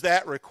 What does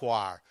that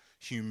require?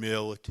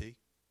 Humility,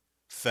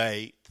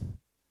 faith,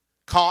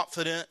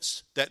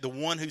 confidence that the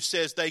one who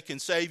says they can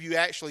save you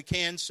actually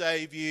can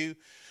save you.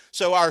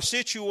 So our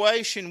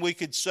situation, we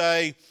could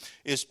say,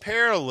 is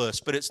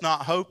perilous, but it's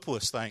not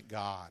hopeless, thank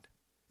God.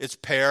 It's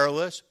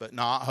perilous, but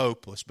not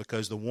hopeless,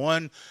 because the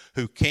one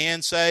who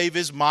can save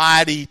is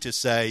mighty to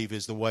save,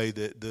 is the way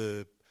that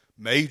the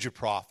major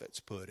prophets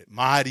put it,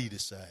 mighty to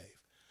save.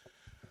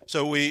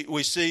 So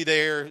we see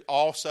there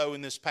also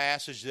in this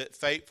passage that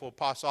faithful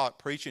apostolic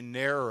preaching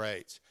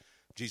narrates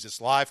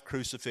Jesus' life,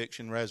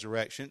 crucifixion,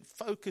 resurrection. It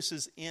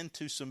focuses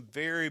into some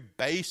very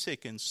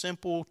basic and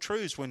simple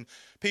truths. When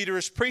Peter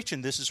is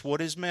preaching, this is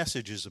what his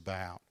message is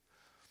about.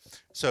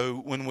 So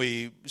when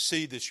we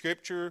see the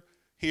scripture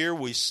here,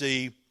 we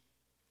see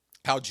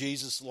how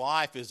Jesus'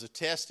 life is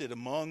attested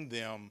among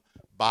them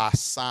by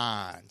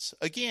signs.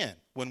 Again,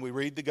 when we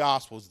read the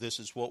Gospels, this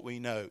is what we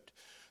note.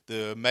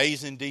 The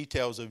amazing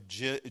details of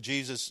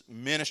Jesus'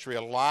 ministry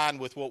align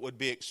with what would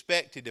be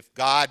expected if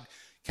God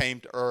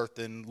came to earth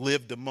and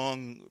lived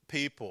among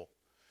people.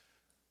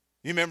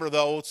 You remember the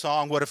old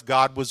song, "What if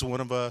God was one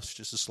of us,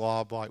 just a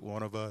slob like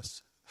one of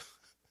us?"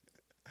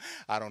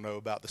 I don't know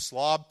about the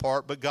slob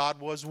part, but God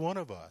was one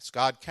of us.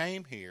 God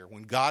came here.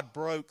 When God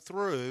broke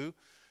through,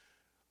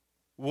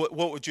 what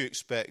would you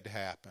expect to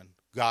happen?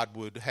 God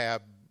would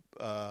have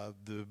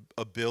the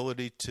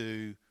ability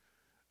to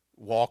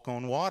walk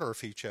on water if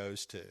he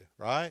chose to,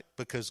 right?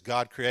 Because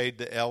God created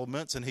the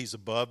elements and he's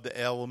above the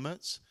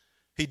elements.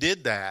 He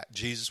did that.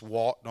 Jesus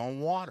walked on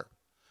water.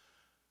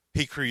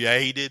 He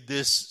created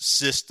this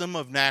system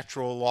of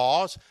natural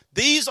laws.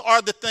 These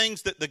are the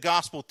things that the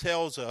gospel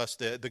tells us,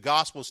 that the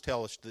Gospels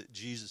tell us that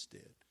Jesus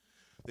did.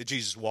 That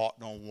Jesus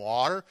walked on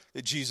water,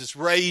 that Jesus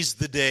raised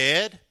the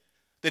dead,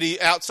 that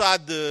he,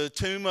 outside the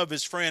tomb of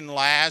his friend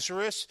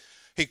Lazarus,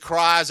 he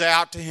cries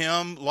out to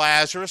him,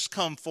 "Lazarus,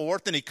 come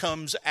forth," and he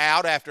comes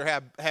out after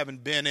having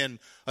been in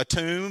a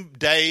tomb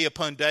day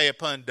upon day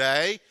upon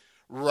day.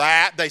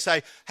 Right? They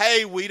say,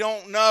 "Hey, we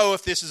don't know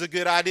if this is a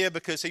good idea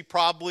because he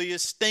probably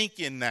is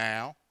stinking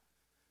now."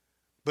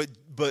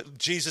 But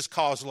Jesus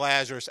calls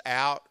Lazarus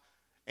out,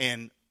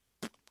 and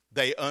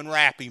they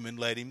unwrap him and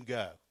let him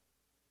go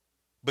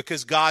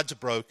because God's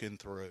broken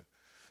through.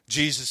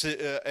 Jesus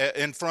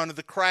in front of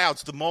the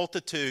crowds, the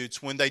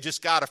multitudes, when they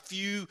just got a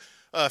few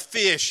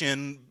fish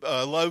and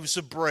loaves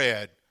of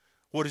bread,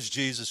 what does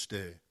Jesus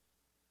do?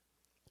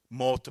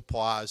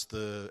 Multiplies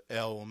the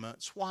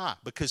elements. Why?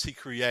 Because he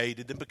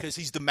created them, because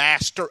he's the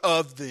master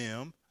of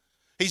them.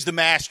 He's the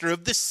master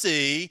of the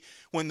sea.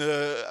 When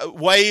the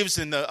waves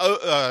in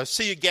the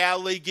Sea of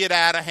Galilee get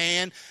out of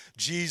hand,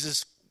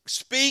 Jesus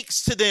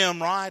speaks to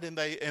them, right? And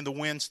the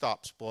wind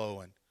stops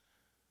blowing.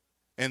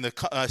 And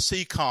the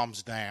sea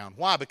calms down.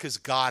 Why? Because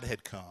God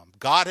had come.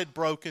 God had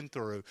broken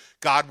through.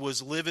 God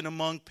was living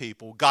among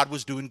people. God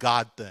was doing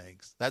God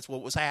things. That's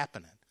what was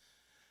happening.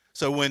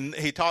 So when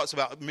he talks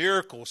about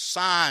miracles,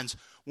 signs,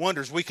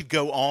 wonders, we could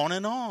go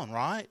on,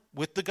 right?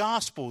 With the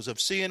Gospels of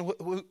seeing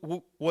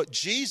what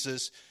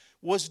Jesus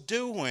was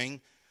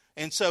doing.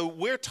 And so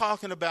we're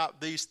talking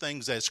about these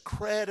things as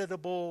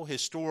creditable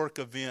historic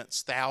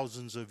events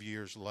thousands of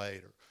years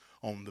later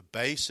on the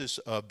basis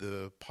of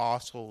the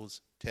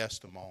apostles'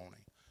 testimony.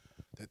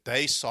 That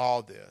they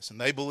saw this and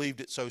they believed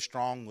it so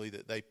strongly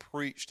that they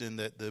preached and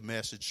that the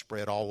message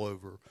spread all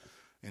over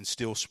and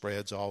still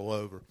spreads all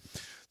over.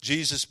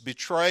 Jesus'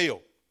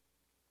 betrayal,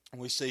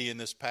 we see in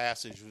this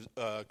passage,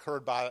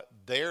 occurred by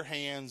their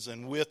hands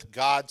and with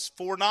God's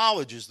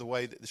foreknowledge, is the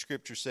way that the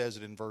Scripture says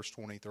it in verse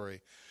 23.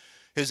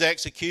 His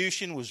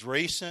execution was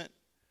recent.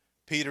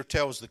 Peter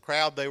tells the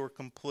crowd they were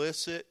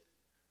complicit,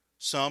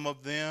 some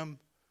of them.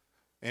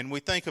 And we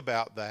think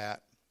about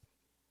that.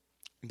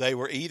 They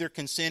were either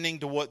consenting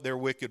to what their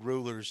wicked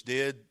rulers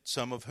did,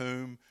 some of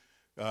whom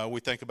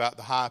we think about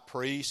the high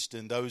priest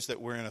and those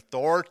that were in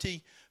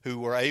authority who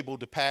were able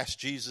to pass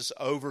Jesus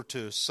over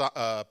to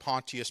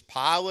Pontius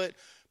Pilate.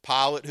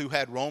 Pilate, who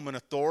had Roman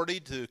authority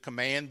to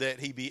command that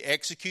he be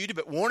executed,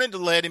 but wanted to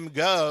let him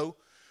go.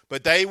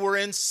 But they were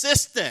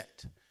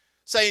insistent,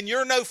 saying,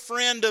 "You're no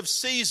friend of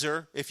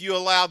Caesar if you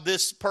allowed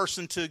this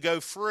person to go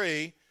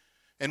free."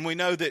 And we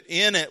know that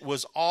in it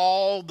was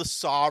all the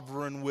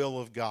sovereign will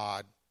of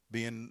God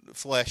being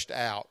fleshed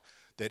out,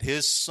 that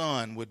his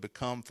Son would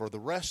become for the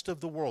rest of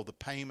the world the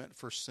payment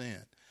for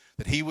sin,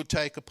 that he would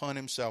take upon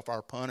himself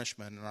our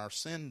punishment and our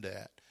sin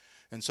debt.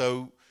 And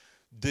so,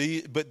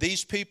 but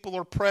these people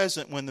are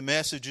present when the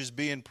message is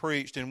being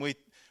preached, and we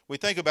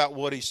think about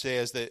what he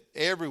says, that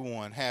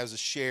everyone has a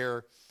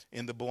share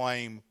in the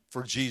blame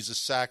for Jesus'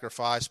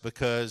 sacrifice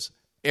because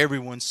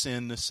everyone's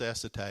sin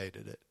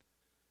necessitated it.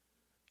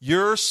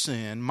 Your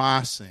sin,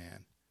 my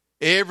sin,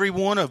 every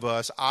one of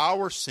us,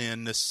 our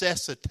sin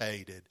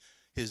necessitated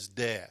his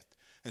death.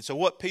 And so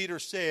what Peter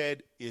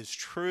said is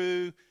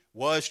true,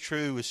 was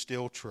true, is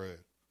still true.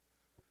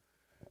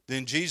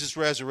 Then Jesus'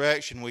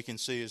 resurrection we can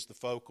see is the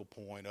focal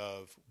point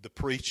of the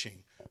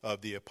preaching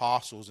of the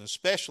apostles, and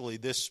especially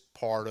this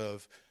part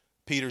of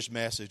Peter's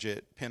message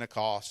at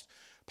Pentecost.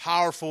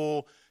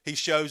 Powerful, he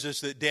shows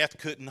us that death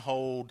couldn't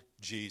hold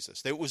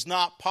Jesus. It was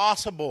not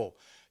possible,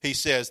 he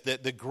says,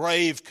 that the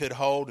grave could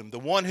hold him. The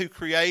one who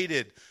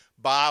created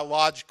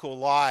biological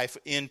life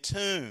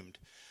entombed.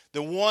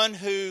 The one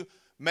who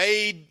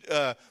made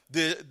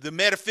the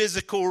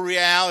metaphysical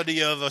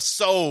reality of a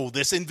soul,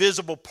 this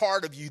invisible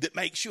part of you that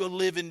makes you a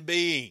living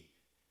being.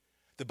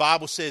 The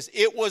Bible says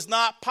it was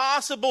not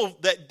possible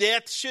that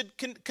death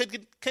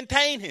could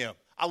contain him.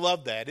 I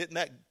love that. Isn't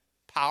that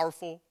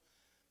powerful?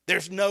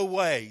 There's no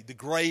way the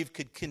grave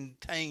could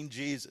contain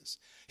Jesus.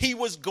 He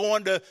was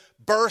going to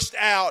burst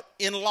out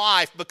in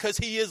life because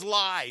he is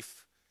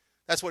life.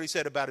 That's what he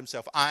said about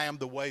himself. I am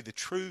the way, the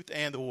truth,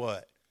 and the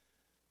what?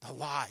 The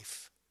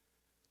life.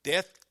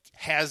 Death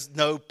has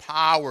no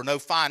power, no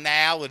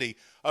finality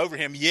over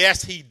him.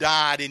 Yes, he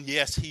died, and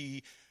yes,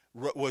 he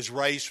was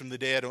raised from the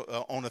dead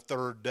on a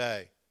third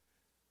day,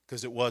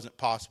 because it wasn't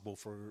possible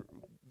for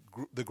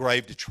the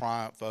grave to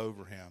triumph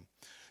over him.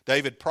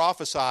 David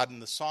prophesied in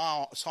the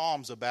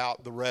Psalms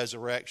about the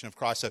resurrection of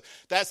Christ. So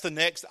that's the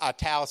next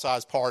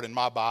italicized part in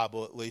my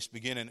Bible, at least,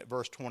 beginning at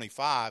verse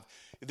 25.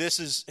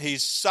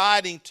 He's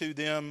citing to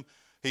them.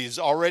 He's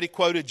already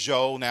quoted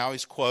Joel. Now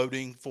he's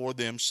quoting for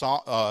them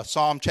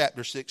Psalm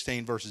chapter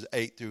 16, verses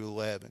 8 through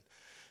 11.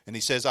 And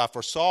he says, I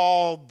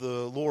foresaw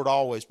the Lord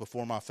always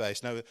before my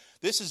face. Now,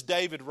 this is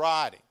David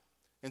writing.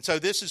 And so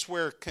this is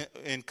where,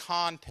 in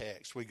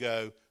context, we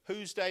go,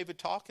 who's David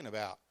talking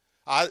about?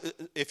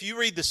 If you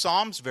read the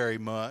Psalms very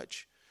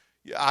much,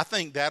 I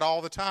think that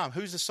all the time.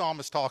 Who's the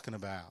psalmist talking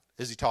about?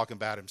 Is he talking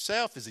about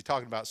himself? Is he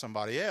talking about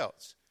somebody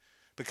else?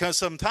 Because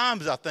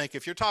sometimes I think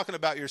if you're talking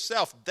about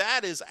yourself,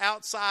 that is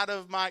outside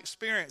of my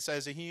experience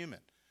as a human.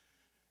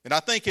 And I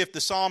think if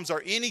the Psalms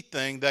are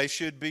anything, they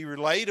should be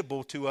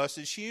relatable to us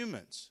as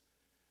humans.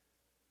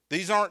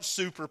 These aren't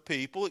super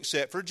people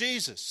except for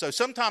Jesus. So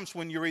sometimes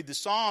when you read the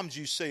Psalms,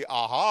 you see,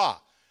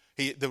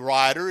 the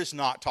writer is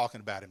not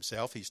talking about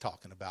himself. He's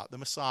talking about the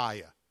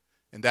Messiah.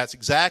 And that's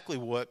exactly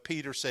what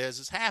Peter says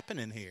is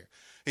happening here.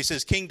 He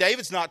says King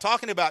David's not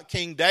talking about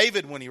King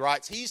David when he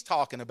writes. He's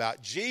talking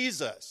about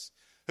Jesus,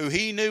 who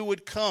he knew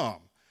would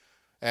come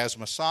as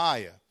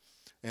Messiah.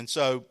 And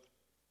so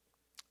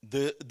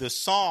the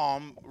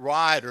psalm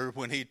writer,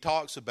 when he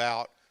talks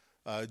about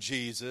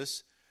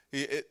Jesus,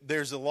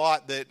 there's a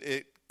lot that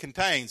it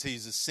contains.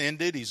 He's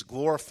ascended. He's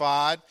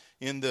glorified.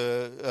 In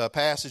the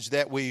passage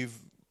that we've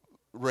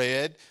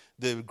read,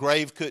 the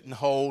grave couldn't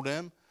hold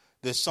him.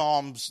 The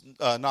Psalm's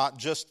not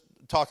just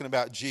talking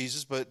about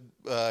Jesus, but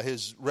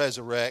his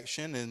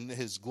resurrection and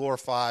his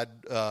glorified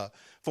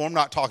form.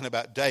 Not talking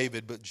about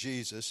David, but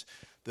Jesus,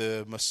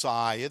 the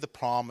Messiah, the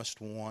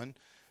promised one.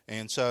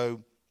 And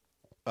so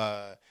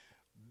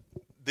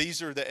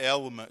these are the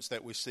elements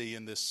that we see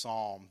in this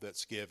psalm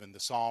that's given. The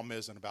psalm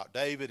isn't about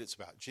David, it's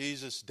about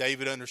Jesus.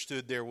 David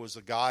understood there was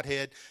a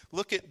Godhead.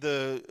 Look at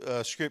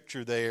the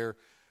scripture there,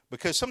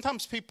 because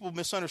sometimes people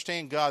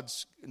misunderstand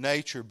God's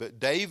nature, but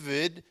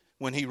David,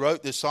 when he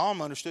wrote this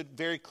psalm, understood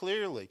very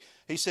clearly.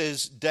 He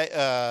says,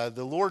 the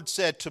Lord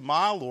said to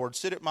my Lord,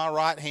 sit at my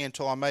right hand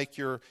till I make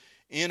your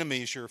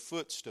enemies your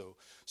footstool.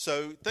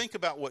 So think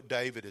about what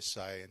David is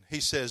saying. He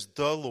says,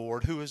 the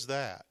Lord, who is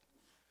that?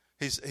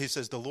 He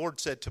says, the Lord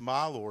said to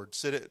my Lord,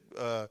 sit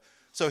at...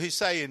 so he's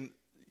saying,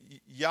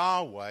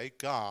 Yahweh,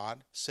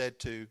 God, said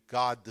to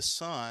God the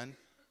Son,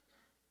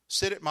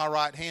 sit at my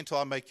right hand till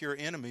I make your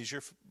enemies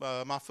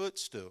my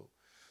footstool.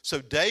 So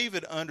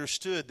David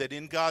understood that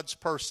in God's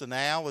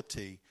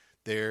personality,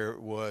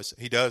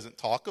 he doesn't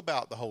talk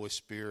about the Holy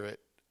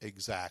Spirit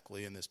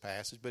exactly in this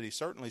passage, but he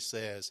certainly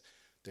says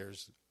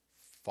there's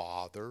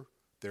Father,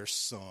 there's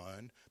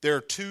Son. There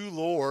are two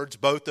Lords,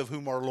 both of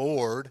whom are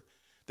Lord,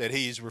 that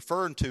he's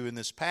referring to in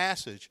this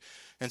passage.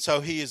 And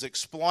so he is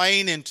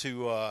explaining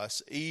to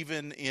us,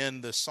 even in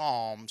the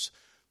Psalms,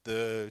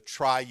 the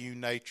triune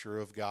nature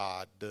of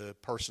God, the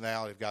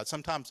personality of God.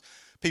 Sometimes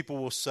people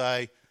will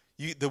say,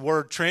 the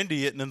word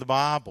Trinity isn't in the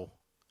Bible.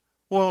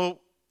 Well,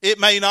 it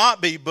may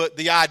not be, but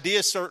the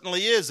idea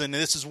certainly is. And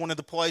this is one of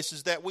the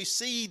places that we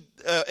see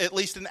at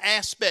least an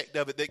aspect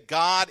of it, that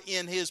God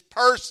in his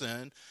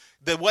person,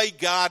 the way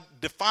God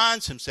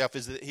defines himself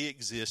is that he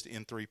exists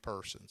in three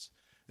persons.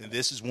 And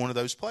this is one of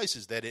those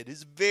places that it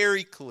is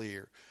very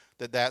clear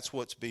that that's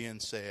what's being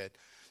said.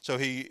 So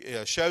he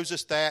shows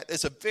us that.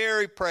 It's a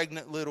very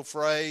pregnant little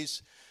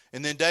phrase.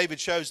 And then David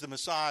shows the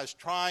Messiah's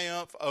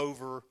triumph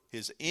over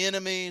his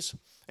enemies.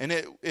 And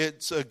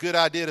it's a good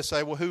idea to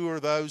say, well, who are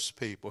those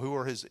people? Who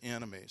are his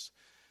enemies?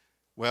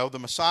 Well, the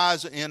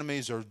Messiah's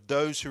enemies are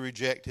those who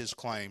reject his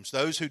claims,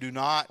 those who do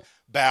not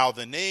bow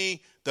the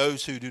knee,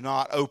 those who do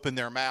not open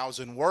their mouths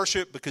in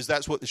worship, because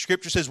that's what the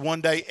Scripture says. One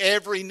day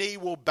every knee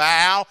will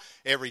bow,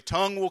 every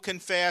tongue will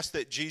confess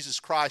that Jesus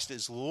Christ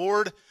is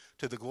Lord,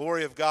 to the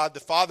glory of God the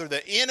Father.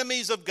 The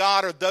enemies of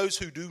God are those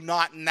who do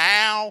not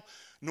now,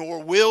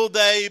 nor will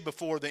they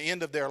before the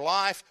end of their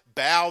life,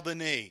 bow the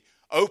knee,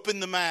 open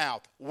the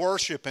mouth,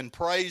 worship and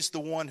praise the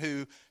one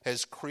who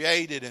has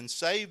created and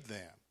saved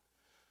them.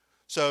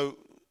 So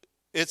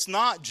it's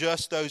not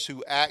just those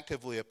who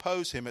actively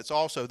oppose him, it's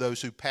also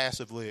those who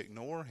passively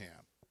ignore him.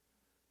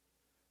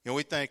 You know,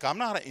 we think, I'm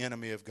not an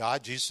enemy of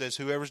God. Jesus says,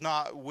 whoever's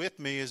not with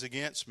me is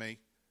against me.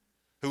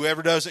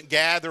 Whoever doesn't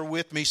gather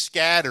with me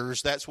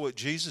scatters. That's what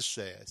Jesus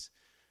says.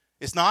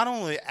 It's not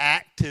only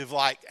active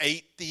like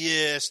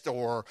atheists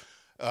or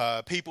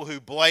people who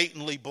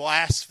blatantly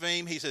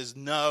blaspheme. He says,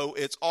 no,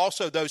 it's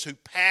also those who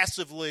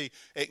passively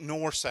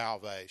ignore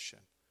salvation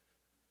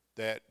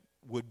that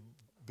would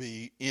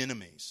be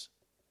enemies.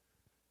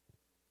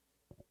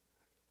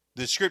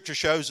 The Scripture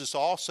shows us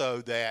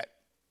also that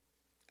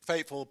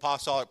faithful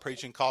apostolic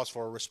preaching calls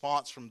for a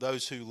response from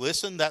those who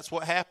listen. That's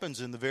what happens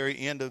in the very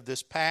end of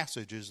this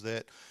passage, is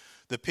that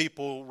the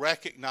people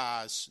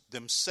recognize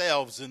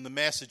themselves in the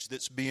message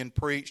that's being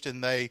preached,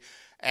 and they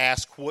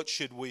ask, what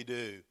should we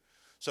do?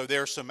 So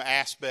there are some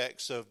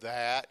aspects of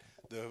that.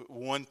 The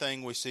one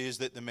thing we see is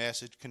that the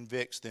message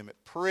convicts them. It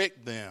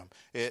pricked them.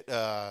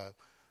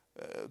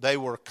 They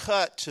were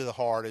cut to the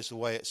heart, is the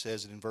way it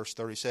says it in verse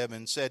 37,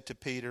 and said to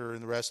Peter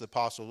and the rest of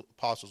the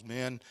apostles,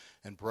 men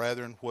and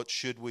brethren, what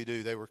should we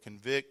do? They were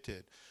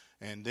convicted.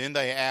 And then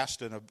they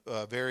asked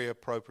a very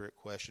appropriate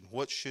question,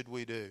 what should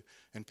we do?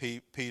 And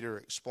Peter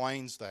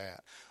explains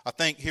that. I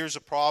think here's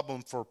a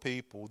problem for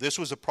people. This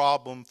was a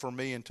problem for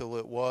me until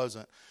it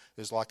wasn't.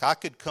 It's like I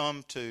could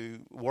come to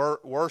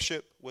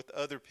worship with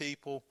other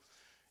people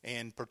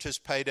and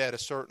participate at a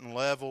certain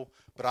level,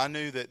 but I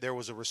knew that there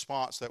was a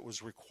response that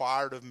was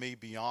required of me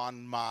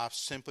beyond my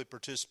simply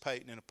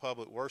participating in a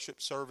public worship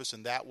service,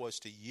 and that was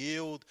to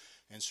yield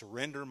and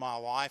surrender my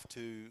life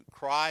to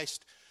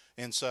Christ.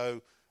 And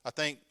so I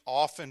think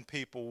often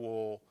people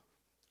will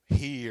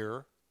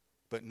hear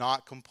but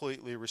not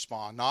completely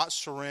respond, not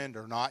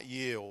surrender, not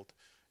yield.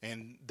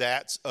 And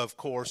that's, of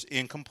course,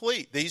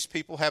 incomplete. These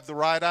people have the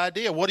right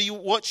idea.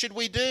 What should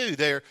we do?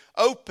 They're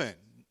open.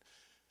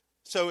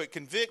 So it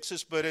convicts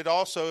us, but it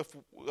also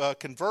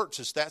converts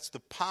us. That's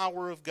the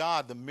power of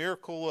God, the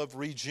miracle of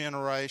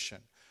regeneration.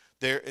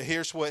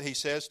 Here's what he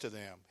says to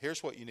them.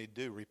 Here's what you need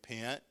to do.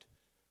 Repent.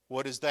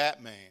 What does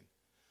that mean?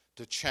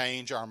 To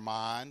change our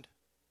mind.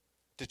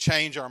 To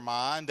change our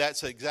mind.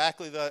 That's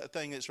exactly the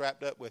thing it's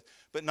wrapped up with.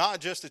 But not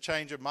just a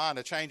change of mind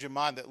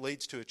that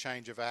leads to a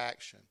change of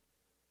action.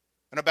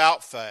 An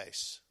about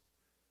face.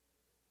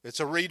 It's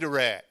a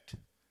redirect.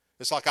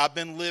 It's like I've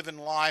been living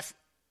life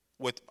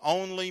with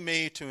only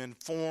me to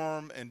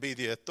inform and be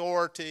the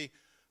authority,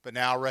 but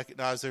now I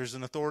recognize there's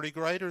an authority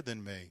greater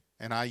than me,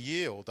 and I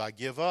yield, I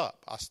give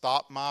up, I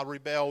stop my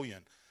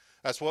rebellion.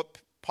 That's what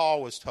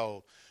Paul was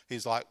told.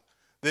 He's like,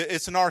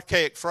 it's an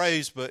archaic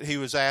phrase, but he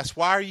was asked,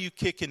 why are you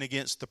kicking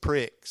against the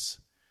pricks?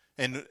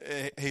 And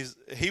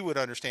he would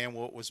understand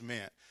what was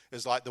meant.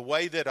 It's like the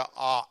way that an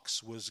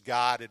ox was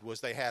guided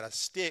was they had a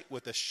stick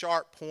with a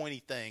sharp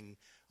pointy thing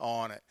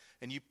on it,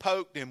 and you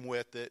poked him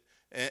with it,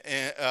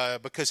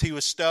 because he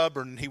was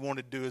stubborn and he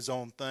wanted to do his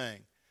own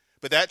thing.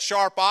 But that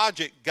sharp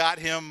object got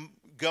him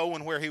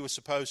going where he was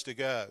supposed to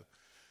go.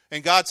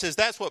 And God says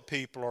that's what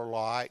people are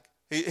like.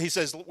 He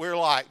says we're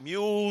like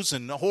mules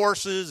and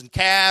horses and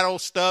cattle,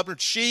 stubborn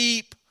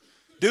sheep,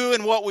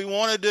 doing what we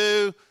want to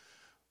do.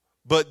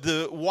 But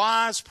the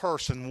wise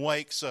person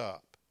wakes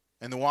up,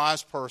 and the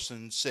wise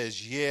person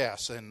says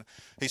yes. And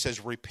he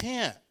says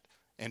repent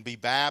and be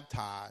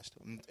baptized.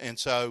 And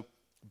so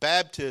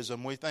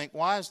baptism, we think,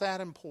 why is that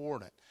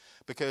important?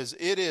 Because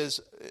it is,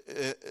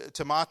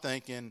 to my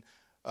thinking,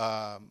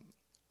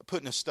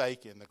 putting a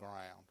stake in the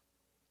ground.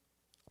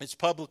 It's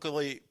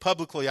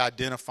publicly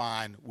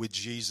identifying with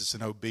Jesus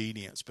in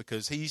obedience,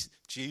 because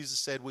Jesus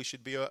said we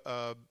should be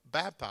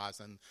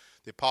baptized, and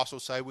the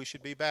apostles say we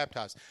should be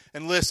baptized.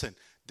 And listen,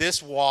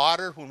 this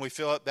water, when we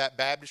fill up that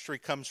baptistry,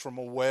 comes from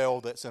a well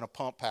that's in a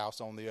pump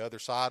house on the other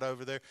side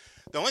over there.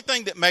 The only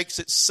thing that makes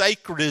it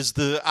sacred is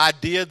the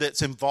idea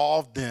that's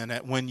involved in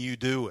it when you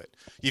do it.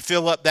 You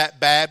fill up that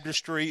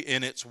baptistry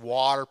and it's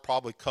water,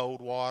 probably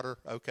cold water,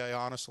 okay,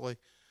 honestly,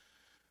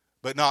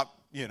 but not,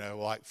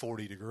 like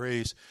 40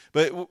 degrees.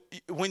 But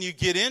when you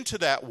get into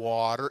that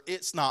water,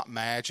 it's not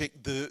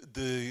magic.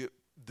 The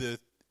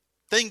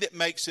thing that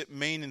makes it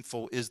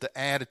meaningful is the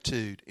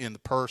attitude in the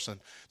person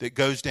that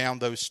goes down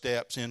those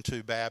steps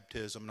into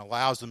baptism and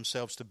allows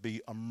themselves to be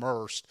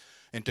immersed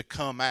and to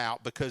come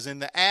out. Because in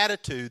the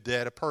attitude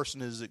that a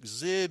person is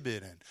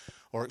exhibiting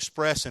or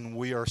expressing,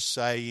 we are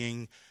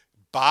saying,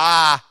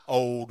 bye,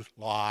 old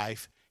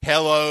life,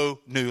 hello,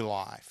 new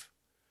life.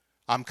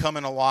 I'm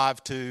coming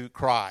alive to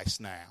Christ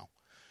now.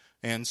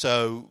 And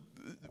so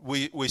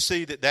we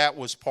see that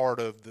was part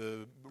of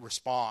the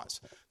response.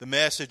 The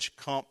message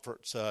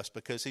comforts us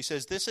because he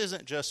says this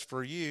isn't just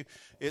for you,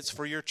 it's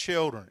for your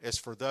children. It's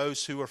for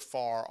those who are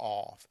far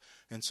off.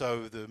 And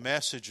so the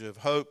message of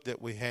hope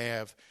that we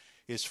have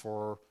is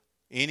for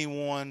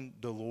anyone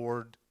the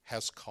Lord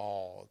has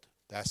called.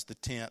 That's the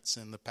tense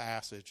in the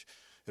passage.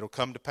 It'll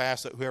come to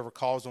pass that whoever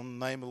calls on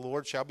the name of the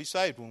Lord shall be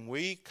saved. When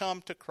we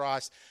come to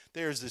Christ,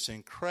 there's this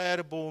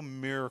incredible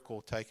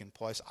miracle taking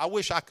place. I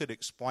wish I could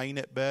explain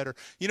it better.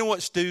 You know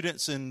what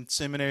students in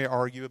seminary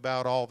argue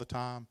about all the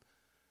time?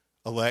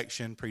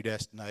 Election,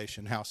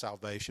 predestination, how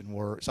salvation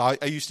works. I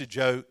used to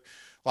joke,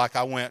 like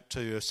I went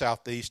to a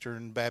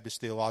Southeastern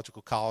Baptist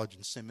Theological College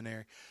and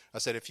seminary. I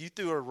said, if you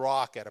threw a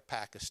rock at a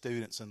pack of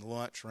students in the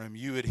lunchroom,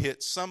 you would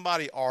hit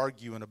somebody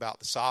arguing about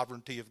the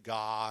sovereignty of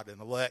God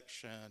and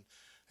election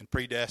and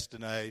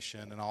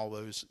predestination and all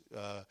those.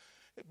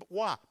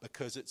 Why?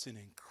 Because it's an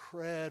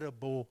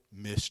incredible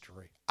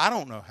mystery. I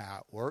don't know how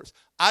it works.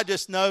 I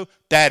just know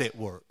that it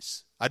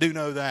works. I do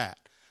know that.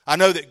 I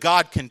know that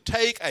God can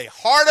take a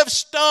heart of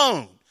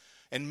stone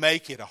and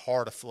make it a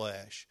heart of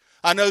flesh.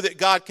 I know that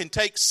God can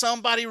take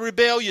somebody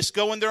rebellious,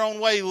 going their own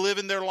way,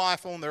 living their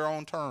life on their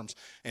own terms,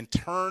 and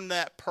turn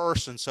that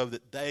person so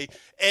that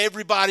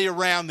everybody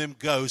around them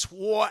goes,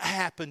 what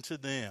happened to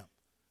them?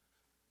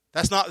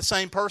 That's not the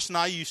same person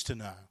I used to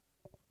know.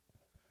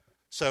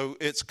 So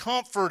it's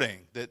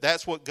comforting that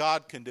that's what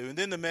God can do. And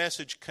then the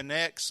message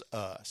connects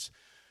us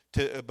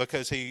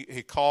because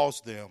he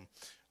calls them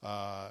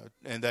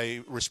and they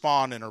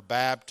respond and are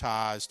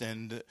baptized.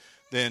 And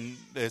then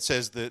it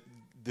says that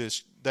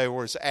there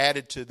was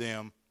added to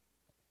them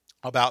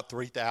about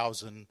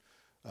 3,000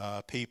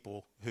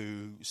 people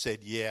who said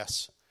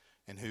yes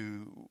and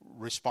who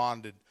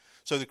responded.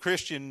 So the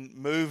Christian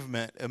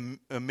movement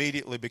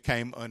immediately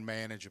became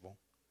unmanageable.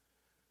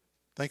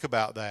 Think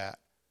about that.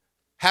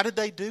 How did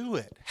they do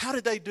it? How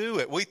did they do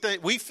it?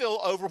 We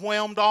feel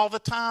overwhelmed all the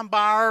time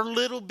by our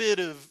little bit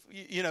of,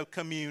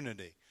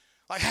 community.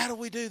 Like, how do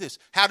we do this?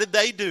 How did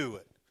they do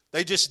it?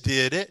 They just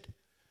did it.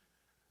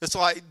 It's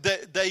like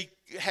they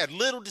had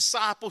little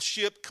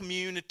discipleship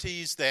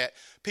communities that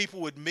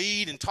people would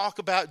meet and talk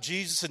about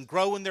Jesus and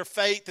grow in their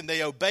faith, and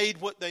they obeyed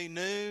what they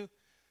knew.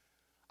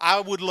 I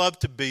would love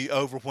to be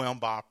overwhelmed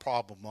by a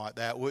problem like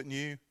that, wouldn't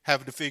you?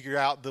 Having to figure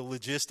out the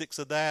logistics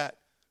of that.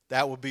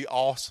 That would be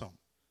awesome.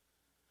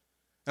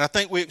 And I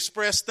think we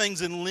express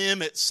things in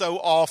limits so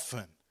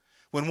often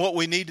when what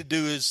we need to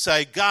do is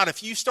say, God,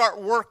 if you start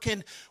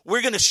working,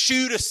 we're going to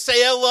shoot a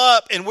sail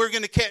up and we're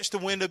going to catch the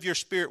wind of your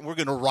Spirit and we're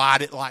going to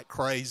ride it like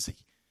crazy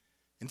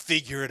and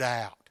figure it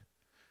out.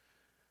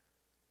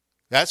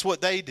 That's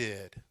what they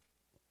did.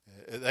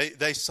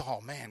 They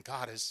saw, man,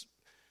 God is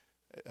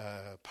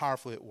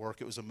powerfully at work.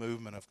 It was a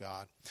movement of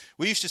God.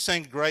 We used to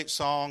sing a great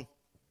song.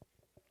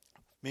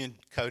 Me and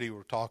Cody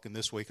were talking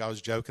this week. I was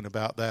joking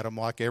about that. I'm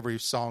like, every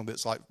song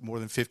that's like more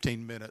than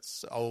 15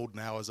 minutes old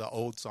now is an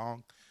old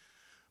song.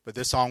 But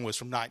this song was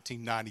from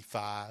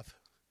 1995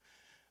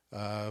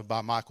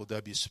 by Michael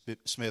W.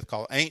 Smith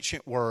called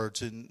Ancient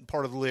Words. And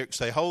part of the lyrics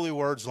say, holy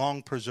words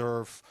long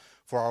preserved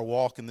for our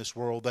walk in this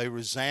world. They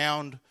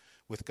resound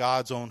with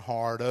God's own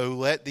heart. Oh,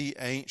 let the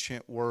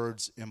ancient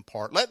words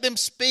impart. Let them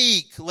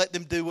speak. Let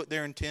them do what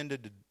they're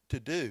intended to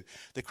do.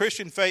 The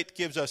Christian faith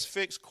gives us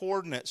fixed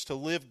coordinates to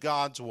live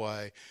God's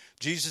way.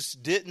 Jesus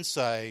didn't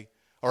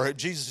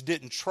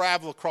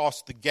travel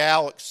across the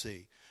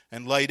galaxy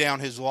and lay down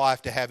his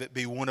life to have it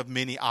be one of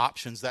many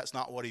options. That's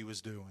not what he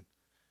was doing.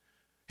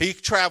 He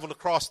traveled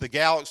across the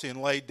galaxy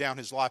and laid down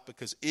his life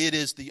because it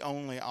is the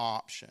only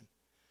option.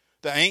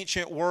 The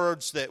ancient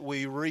words that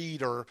we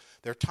read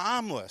they're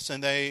timeless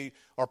and they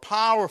are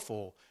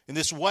powerful. And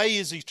this way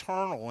is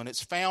eternal and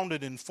it's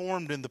founded and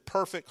formed in the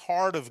perfect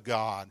heart of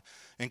God.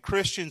 And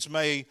Christians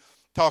may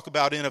talk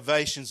about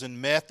innovations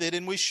in method,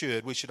 and we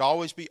should. We should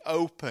always be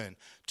open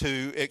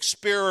to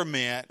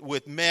experiment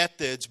with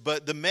methods.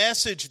 But the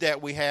message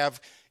that we have,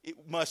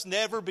 it must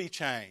never be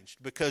changed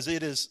because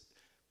it is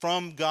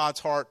from God's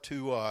heart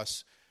to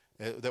us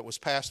that was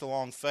passed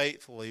along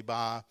faithfully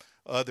by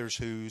others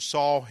who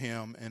saw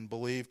him and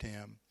believed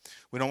him.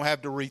 We don't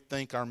have to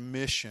rethink our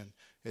mission.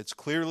 It's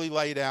clearly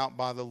laid out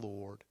by the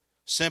Lord.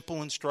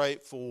 Simple and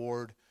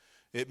straightforward.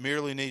 It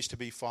merely needs to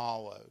be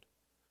followed.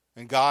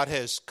 And God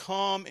has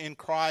come in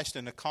Christ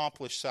and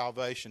accomplished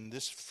salvation.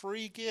 This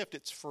free gift,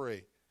 it's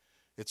free.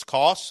 It's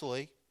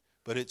costly,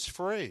 but it's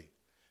free.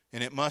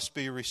 And it must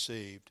be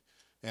received.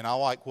 And I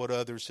like what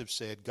others have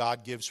said.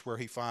 God gives where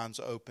he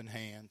finds open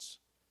hands.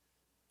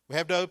 We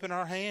have to open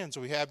our hands.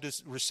 We have to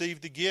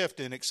receive the gift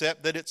and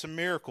accept that it's a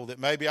miracle that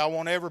maybe I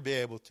won't ever be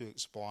able to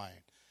explain.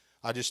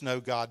 I just know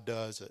God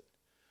does it.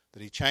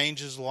 That he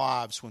changes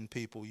lives when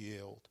people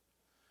yield.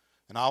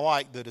 And I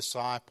like the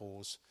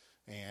disciples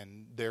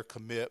and their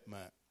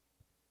commitment.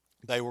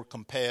 They were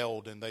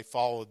compelled and they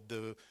followed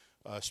the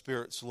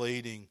Spirit's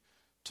leading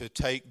to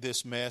take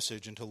this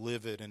message and to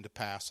live it and to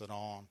pass it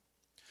on.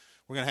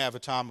 We're going to have a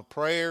time of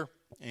prayer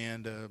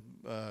and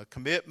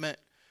commitment.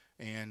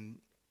 And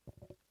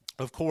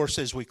of course,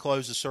 as we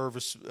close the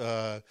service,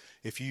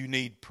 if you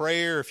need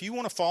prayer, if you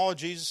want to follow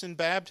Jesus in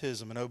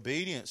baptism and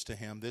obedience to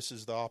him, this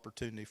is the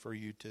opportunity for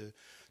you to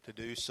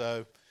do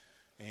so.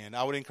 And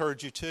I would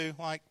encourage you to,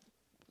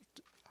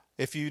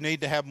 if you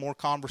need to have more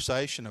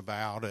conversation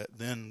about it,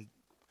 then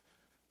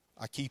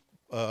I keep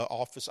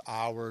office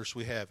hours.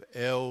 We have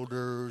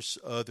elders,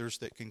 others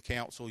that can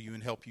counsel you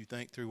and help you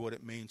think through what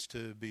it means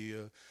to be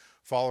a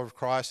follower of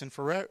Christ. And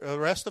for the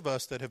rest of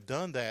us that have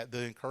done that,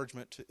 the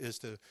encouragement is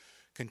to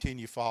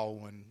continue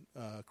following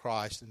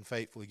Christ and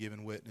faithfully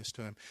giving witness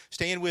to him.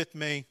 Stand with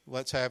me.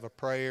 Let's have a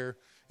prayer.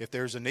 If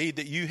there's a need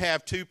that you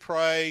have to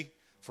pray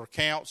for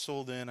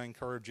counsel, then I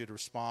encourage you to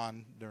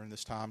respond during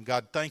this time.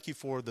 God, thank you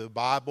for the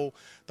Bible.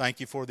 Thank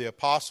you for the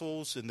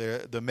apostles and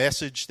the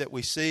message that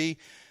we see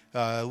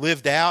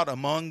lived out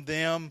among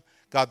them.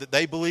 God, that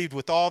they believed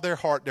with all their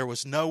heart there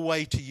was no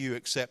way to you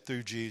except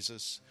through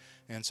Jesus.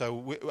 And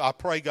so I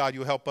pray, God,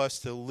 you'll help us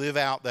to live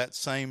out that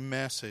same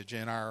message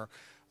in our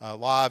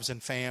lives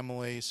and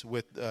families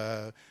with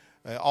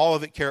all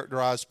of it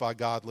characterized by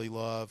godly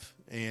love.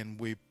 And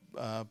we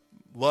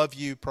love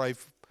you,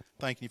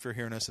 thank you for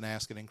hearing us and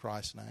ask it in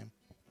Christ's name.